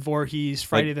Jason Voorhees,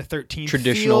 Friday the 13th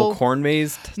Traditional feel. corn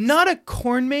maze. Not a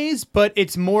corn maze, but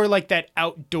it's more like that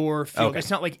outdoor feel. Okay. It's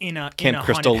not like in a Camp in a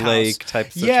Crystal haunted Lake house.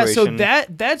 type Yeah, so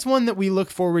situation. that's one that we look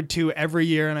forward to every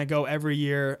year, and I go every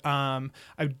year. I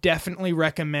definitely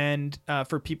recommend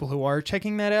for people who are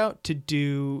checking that out to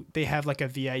do. They have like a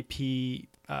VIP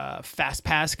fast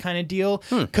pass kind of deal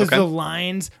because okay. the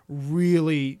lines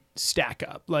really stack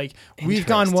up. Like we've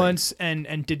gone Interesting. once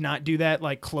and did not do that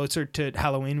like closer to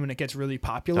Halloween when it gets really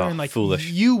popular, Oh, and like foolish.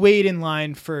 you wait in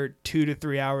line for 2 to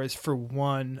 3 hours for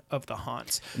one of the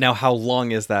haunts. Now, how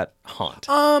long is that haunt?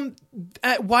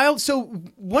 At Wild, so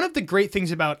one of the great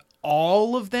things about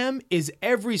all of them is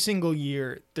every single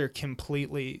year they're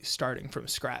completely starting from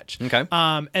scratch. Okay.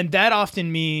 And that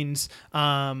often means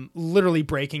literally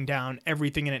breaking down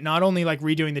everything in it, not only like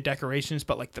redoing the decorations,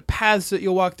 but like the paths that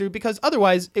you'll walk through, because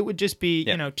otherwise it would just be,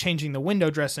 changing the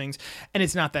window dressings, and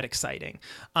it's not that exciting.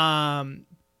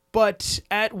 But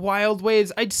at Wild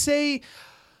Waves, I'd say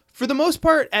for the most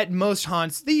part, at most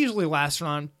haunts, they usually last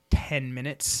around 10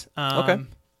 minutes. Okay.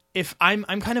 If I'm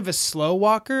kind of a slow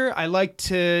walker, I like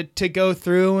to go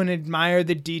through and admire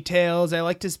the details. I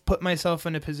like to put myself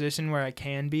in a position where I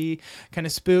can be kind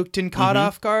of spooked and caught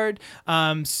off guard.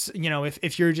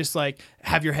 If you're just like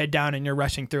have your head down and you're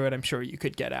rushing through it, I'm sure you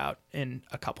could get out in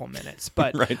a couple minutes.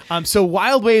 But Right. So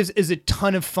Wild Waves is a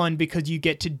ton of fun because you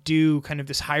get to do kind of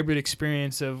this hybrid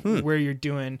experience of where you're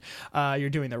doing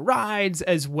the rides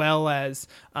as well as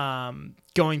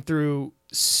going through.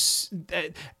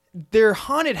 Their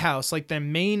haunted house, like the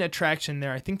main attraction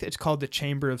there, I think it's called the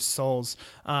Chamber of Souls.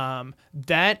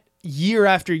 That year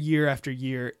after year after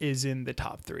year is in the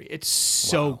top 3. It's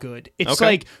so good. It's Okay.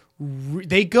 like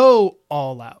they go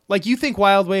all out. Like you think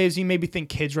Wild Waves, you maybe think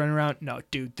kids running around. No,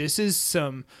 dude, this is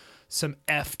some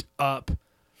effed up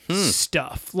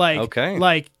stuff. Like Okay.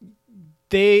 like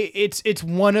it's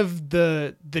one of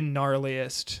the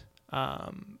gnarliest.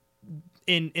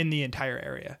 In the entire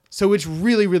area. So it's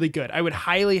really, really good. I would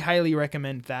highly, highly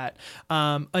recommend that.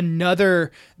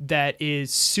 Another that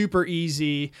is super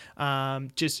easy,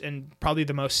 and probably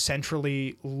the most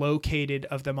centrally located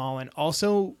of them all, and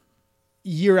also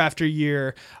year after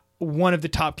year, one of the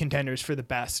top contenders for the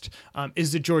best,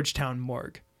 is the Georgetown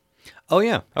Morgue. Oh,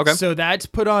 yeah. Okay. So that's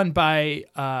put on by,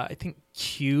 I think,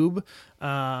 Cube.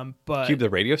 But Cube, the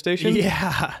radio station?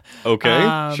 yeah.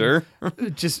 Okay, sure.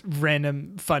 Just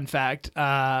random fun fact.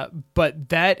 But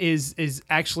that is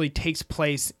actually takes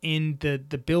place in the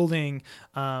building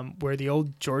where the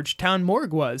old Georgetown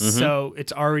morgue was. So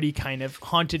it's already kind of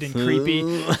haunted and creepy.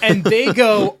 And they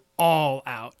go all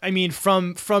out. I mean,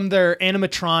 from their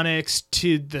animatronics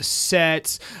to the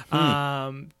sets,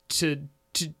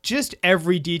 to just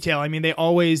every detail. I mean, they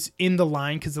always in the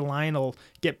line, because the line will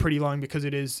get pretty long because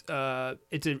it's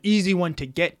an easy one to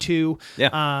get to.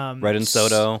 Yeah. Right in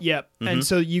Soto. Yep. And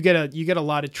so you get a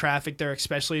lot of traffic there,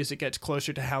 especially as it gets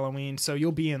closer to Halloween. So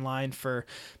you'll be in line for,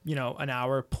 an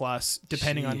hour plus,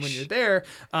 depending on when you're there.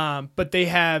 But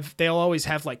they'll always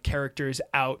have like characters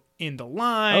out in the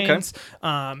lines.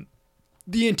 Okay.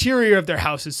 The interior of their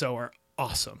houses though are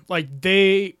awesome. Like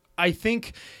I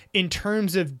think in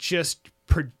terms of just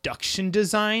production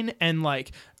design and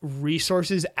like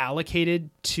resources allocated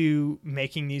to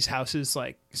making these houses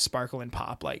like sparkle and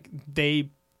pop, like they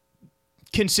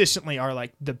consistently are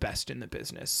like the best in the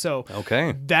business. So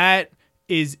okay, that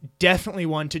is definitely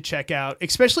one to check out,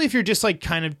 especially if you're just like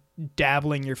kind of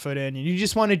dabbling your foot in and you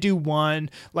just want to do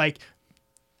one like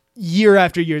year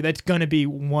after year. That's going to be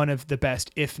one of the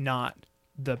best, if not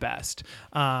the best.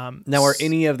 Now, are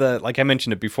any of the, like I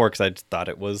mentioned it before because I just thought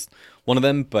it was one of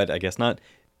them, but I guess not.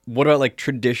 What about like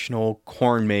traditional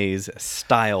corn maze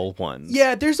style ones?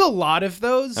 Yeah, there's a lot of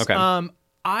those. Okay.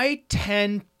 I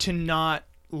tend to not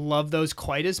love those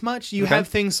quite as much. You have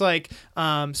things like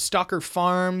Stalker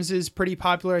Farms is pretty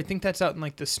popular. I think that's out in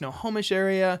like the Snohomish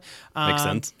area. Makes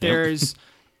sense. There's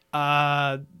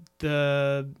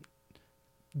the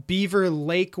Beaver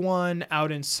Lake one out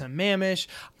in Sammamish.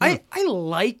 I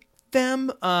like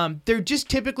them. They're just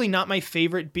typically not my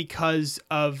favorite because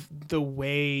of the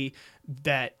way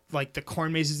that like the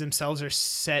corn mazes themselves are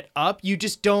set up. You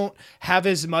just don't have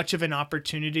as much of an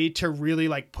opportunity to really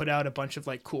like put out a bunch of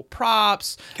like cool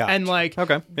props. Gotcha. And like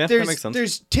okay, yeah, that makes sense.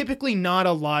 There's typically not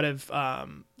a lot of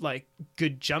like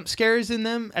good jump scares in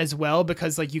them as well,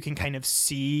 because like you can kind of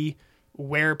see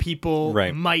where people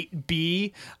might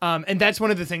be. And that's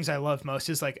one of the things I love most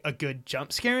is like a good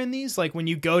jump scare in these. Like when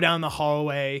you go down the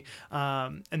hallway,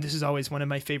 and this is always one of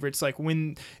my favorites, like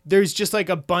when there's just like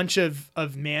a bunch of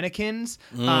mannequins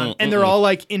and they're all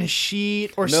like in a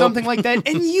sheet or something like that.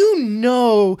 And you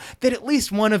know that at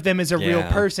least one of them is a real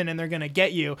person and they're going to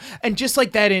get you. And just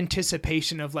like that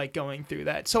anticipation of like going through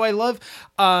that. So I love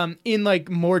in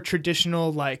like more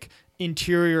traditional like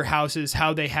interior houses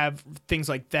how they have things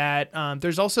like that.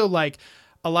 There's also like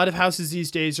a lot of houses these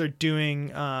days are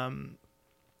doing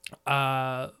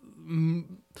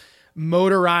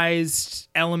motorized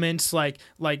elements like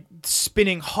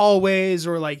spinning hallways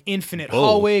or like infinite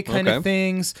hallway kind of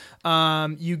things.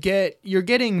 You're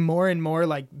getting more and more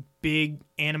like big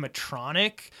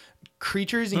animatronic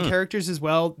creatures and characters as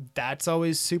well. That's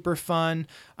always super fun.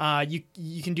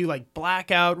 You can do like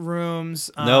blackout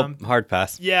rooms. Nope, hard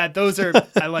pass. Yeah, those are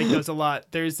I like those a lot.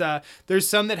 There's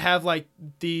some that have like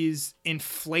these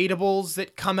inflatables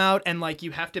that come out and like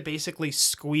you have to basically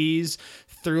squeeze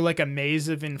through like a maze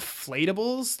of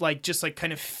inflatables, like just like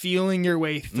kind of feeling your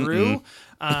way through.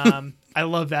 I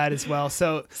love that as well.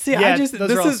 So see, yeah,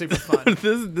 those are all super fun.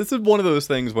 This is one of those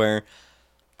things where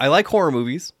I like horror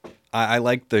movies. I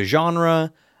like the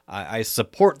genre. I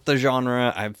support the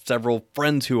genre. I have several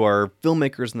friends who are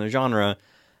filmmakers in the genre.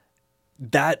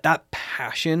 That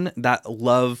passion, that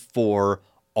love for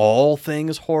all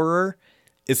things horror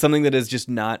is something that is just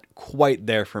not quite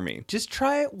there for me. Just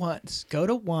try it once. Go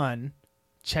to one.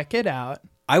 Check it out.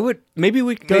 I would, maybe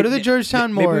we go to the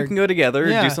Georgetown Morgue. Maybe we can go together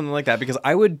and do something like that, because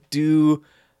I would do...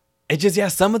 It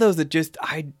just, some of those that just,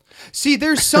 see,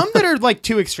 there's some that are like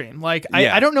too extreme. Like,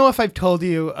 I don't know if I've told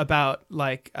you about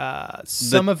like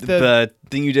some of the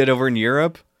thing you did over in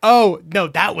Europe. Oh, no,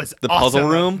 that was the awesome. puzzle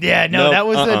room. Yeah, no, that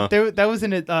was that was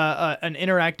an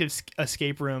interactive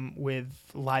escape room with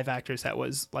live actors. That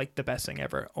was like the best thing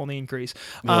ever, only in Greece.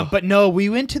 But no, we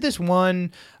went to this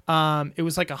one, it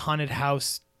was like a haunted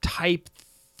house type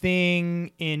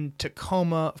thing in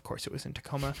Tacoma. Of course it was in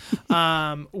Tacoma.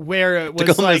 Where it was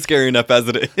Tacoma is scary enough as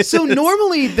it is. So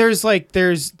normally there's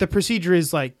the procedure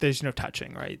is like there's no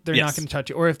touching, right? They're not going to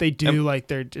touch you, or if they do, like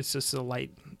it's just a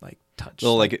light like touch.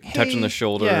 They'll like touch on the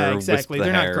shoulder. Yeah, exactly.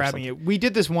 They're not grabbing you. We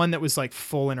did this one that was like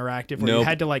full interactive where you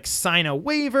had to like sign a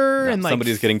waiver and like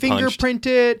somebody's getting fingerprint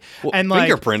it and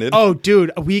like fingerprinted. Oh,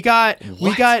 dude, we got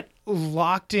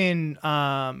locked in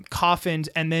coffins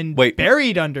and then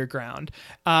buried underground.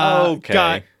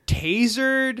 Got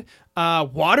tasered,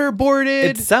 waterboarded.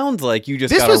 It sounds like you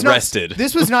just got arrested.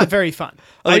 This was not very fun.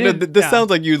 This sounds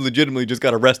like you legitimately just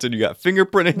got arrested. You got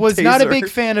fingerprinted. Was not a big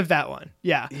fan of that one.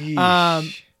 Yeah.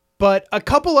 But a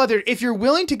couple other, if you're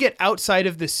willing to get outside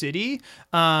of the city,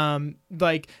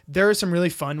 like there are some really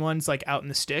fun ones like out in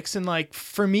the sticks. And like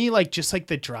for me, like just like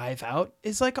the drive out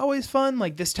is like always fun.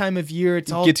 Like this time of year,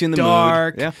 it's all Gets you in the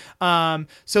dark. mood. Yeah.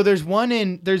 So there's one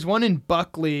in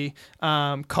Buckley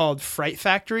called Fright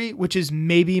Factory, which is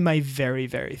maybe my very,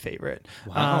 very favorite.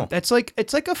 Wow. It's like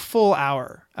a full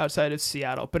hour outside of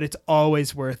Seattle, but it's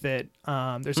always worth it.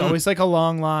 There's always like a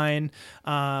long line.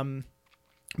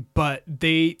 But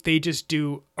they just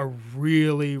do a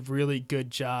really, really good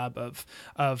job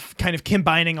of kind of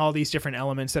combining all these different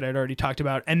elements that I'd already talked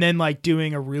about, and then like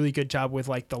doing a really good job with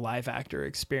like the live actor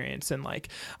experience. And like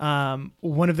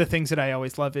one of the things that I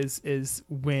always love is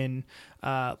when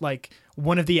like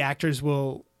one of the actors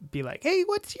will be like, "Hey,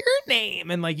 what's your name?"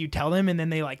 And like you tell them, and then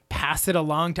they like pass it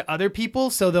along to other people,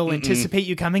 so they'll anticipate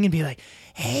you coming and be like,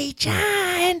 "Hey,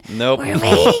 John, Nope. we're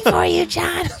waiting for you,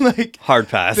 John." Like Hard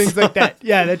pass. things like that.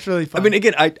 Yeah, that's really fun. I mean,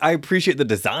 again, I appreciate the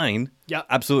design. Yeah.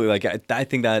 Absolutely. Like, I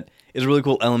think that is a really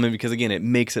cool element because, again, it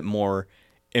makes it more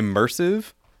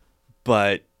immersive.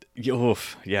 But,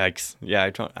 oof, yikes. Yeah, I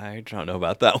don't know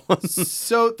about that one.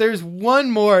 So there's one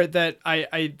more that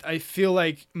I feel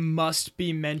like must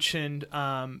be mentioned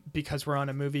because we're on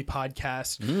a movie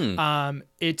podcast.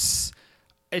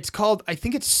 It's called, I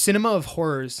think it's Cinema of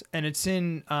Horrors, and it's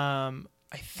in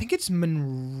I think it's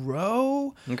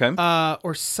Monroe, Okay.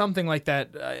 or something like that.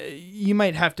 You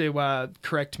might have to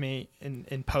correct me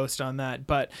in post on that,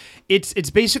 but it's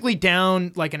basically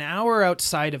down like an hour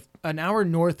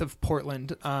north of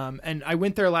Portland. And I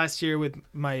went there last year with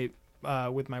my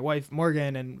wife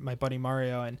Morgan and my buddy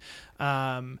Mario.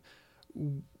 And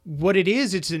what it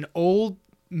is, it's an old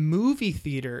movie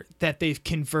theater that they've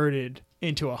converted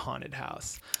into a haunted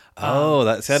house. Oh,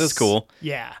 that is cool.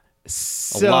 Yeah.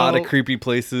 A lot of creepy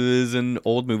places and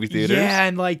old movie theaters. Yeah,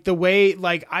 and like the way,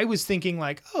 like I was thinking,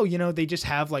 like, oh, they just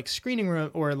have like screening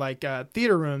room or like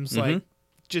theater rooms, like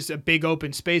just a big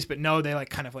open space. But no, they like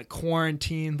kind of like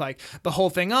quarantined like the whole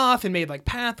thing off and made like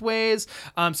pathways.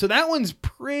 So that one's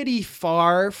pretty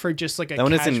far for just like a That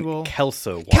one is in casual.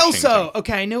 Kelso, Washington. Kelso.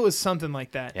 Okay, I knew it was something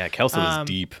like that. Yeah, Kelso is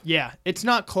deep. Yeah, it's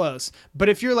not close. But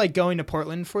if you're like going to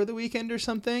Portland for the weekend or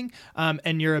something,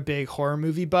 and you're a big horror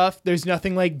movie buff, there's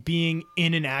nothing like being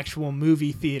in an actual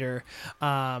movie theater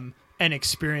and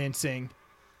experiencing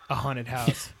a haunted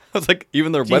house. I was like,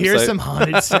 even their Do you website. hear some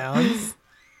haunted sounds?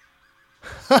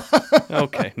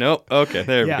 Okay, nope. Okay,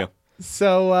 there we go.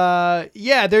 So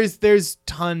yeah, there's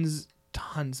tons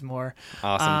more.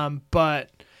 Awesome. But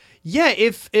yeah,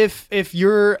 if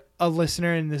you're a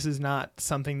listener and this is not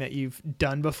something that you've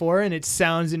done before and it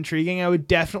sounds intriguing, I would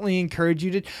definitely encourage you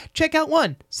to check out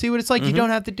one. See what it's like. You don't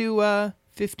have to do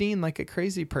 15 like a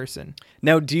crazy person.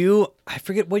 Now, I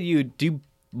forget what do you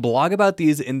blog about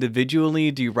these individually?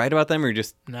 Do you write about them or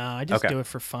just No, I just Okay. do it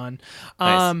for fun.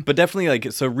 nice? But definitely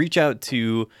so reach out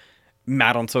to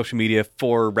Matt on social media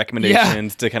for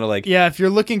recommendations to kind of like Yeah, if you're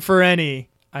looking for any,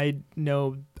 I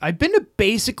know I've been to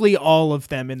basically all of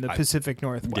them in the Pacific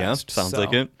Northwest. Yeah, sounds so,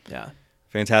 like it. Yeah.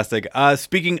 Fantastic.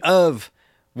 Speaking of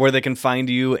where they can find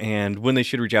you and when they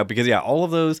should reach out, because all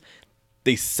of those,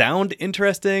 they sound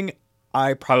interesting.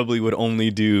 I probably would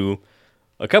only do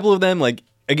a couple of them. Like,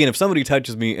 again, if somebody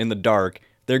touches me in the dark,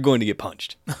 they're going to get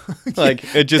punched. Like,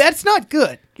 it just, That's not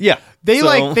good. yeah. They So-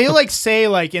 say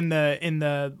like in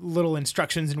the little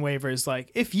instructions and waivers,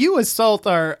 like if you assault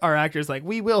our actors, like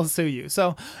we will sue you.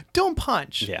 So don't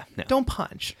punch. Yeah, no. Don't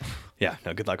punch. Yeah,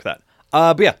 no, good luck with that.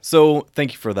 But yeah, so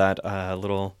thank you for that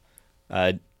little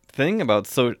thing about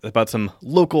some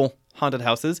local haunted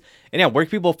houses. And yeah, where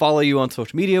can people follow you on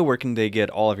social media? Where can they get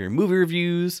all of your movie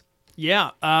reviews?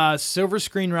 Yeah.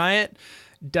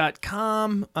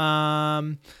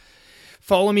 SilverScreenRiot.com.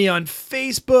 Follow me on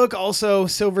Facebook, also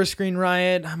Silver Screen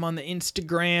Riot. I'm on the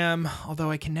Instagram,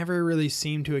 although I can never really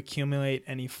seem to accumulate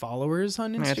any followers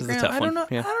on Yeah, it's a Instagram. tough I don't one. know.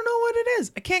 Yeah. I don't know what it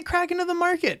is. I can't crack into the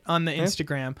market on the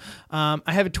Instagram. I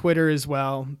have a Twitter as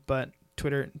well, but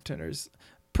Twitter's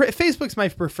Facebook's my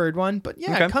preferred one. But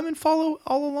yeah, Okay. come and follow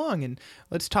all along, and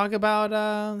let's talk about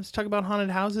haunted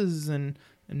houses and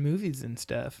movies and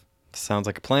stuff. Sounds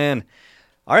like a plan.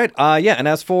 All right. Yeah. And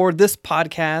as for this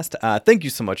podcast, thank you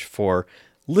so much for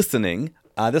listening.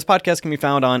 This podcast can be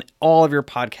found on all of your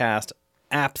podcast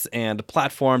apps and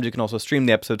platforms. You can also stream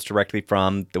the episodes directly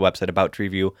from the website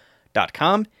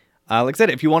aboutreview.com. Like I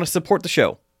said, if you want to support the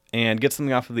show and get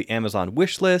something off of the Amazon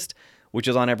wish list, which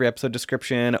is on every episode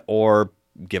description, or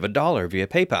give $1 via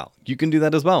PayPal, you can do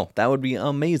that as well. That would be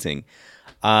amazing.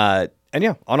 And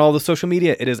yeah, on all the social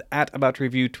media, it is at About to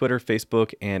Review, Twitter,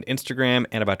 Facebook, and Instagram,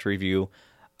 and About to Review,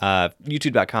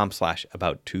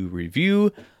 youtube.com/About to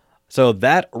Review. So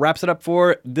that wraps it up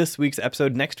for this week's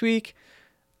episode. Next week,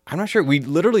 I'm not sure. We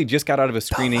literally just got out of a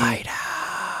screening.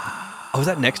 Oh, is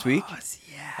that next week?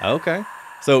 Yeah. Okay.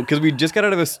 So, because we just got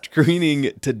out of a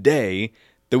screening today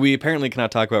that we apparently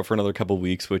cannot talk about for another couple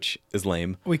weeks, which is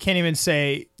lame. We can't even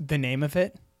say the name of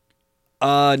it.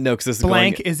 No, because this is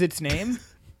Blank going... is its name?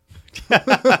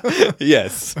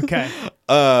 Yes. Okay.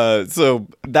 So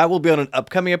that will be on an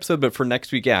upcoming episode, but for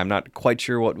next week, yeah, I'm not quite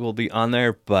sure what will be on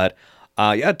there, but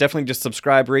yeah, definitely just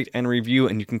subscribe, rate, and review,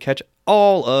 and you can catch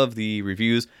all of the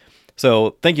reviews.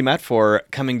 So thank you, Matt, for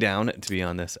coming down to be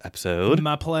on this episode.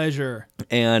 My pleasure.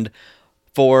 And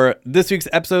for this week's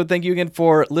episode, thank you again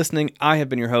for listening. I have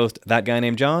been your host, That Guy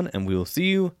Named John, and we will see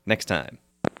you next time.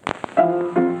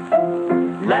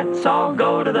 Let's all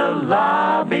go to the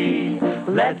lobby.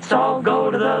 Let's all go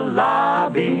to the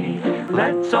lobby.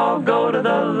 Let's all go to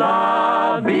the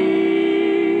lobby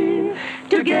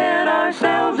to get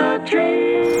ourselves a treat.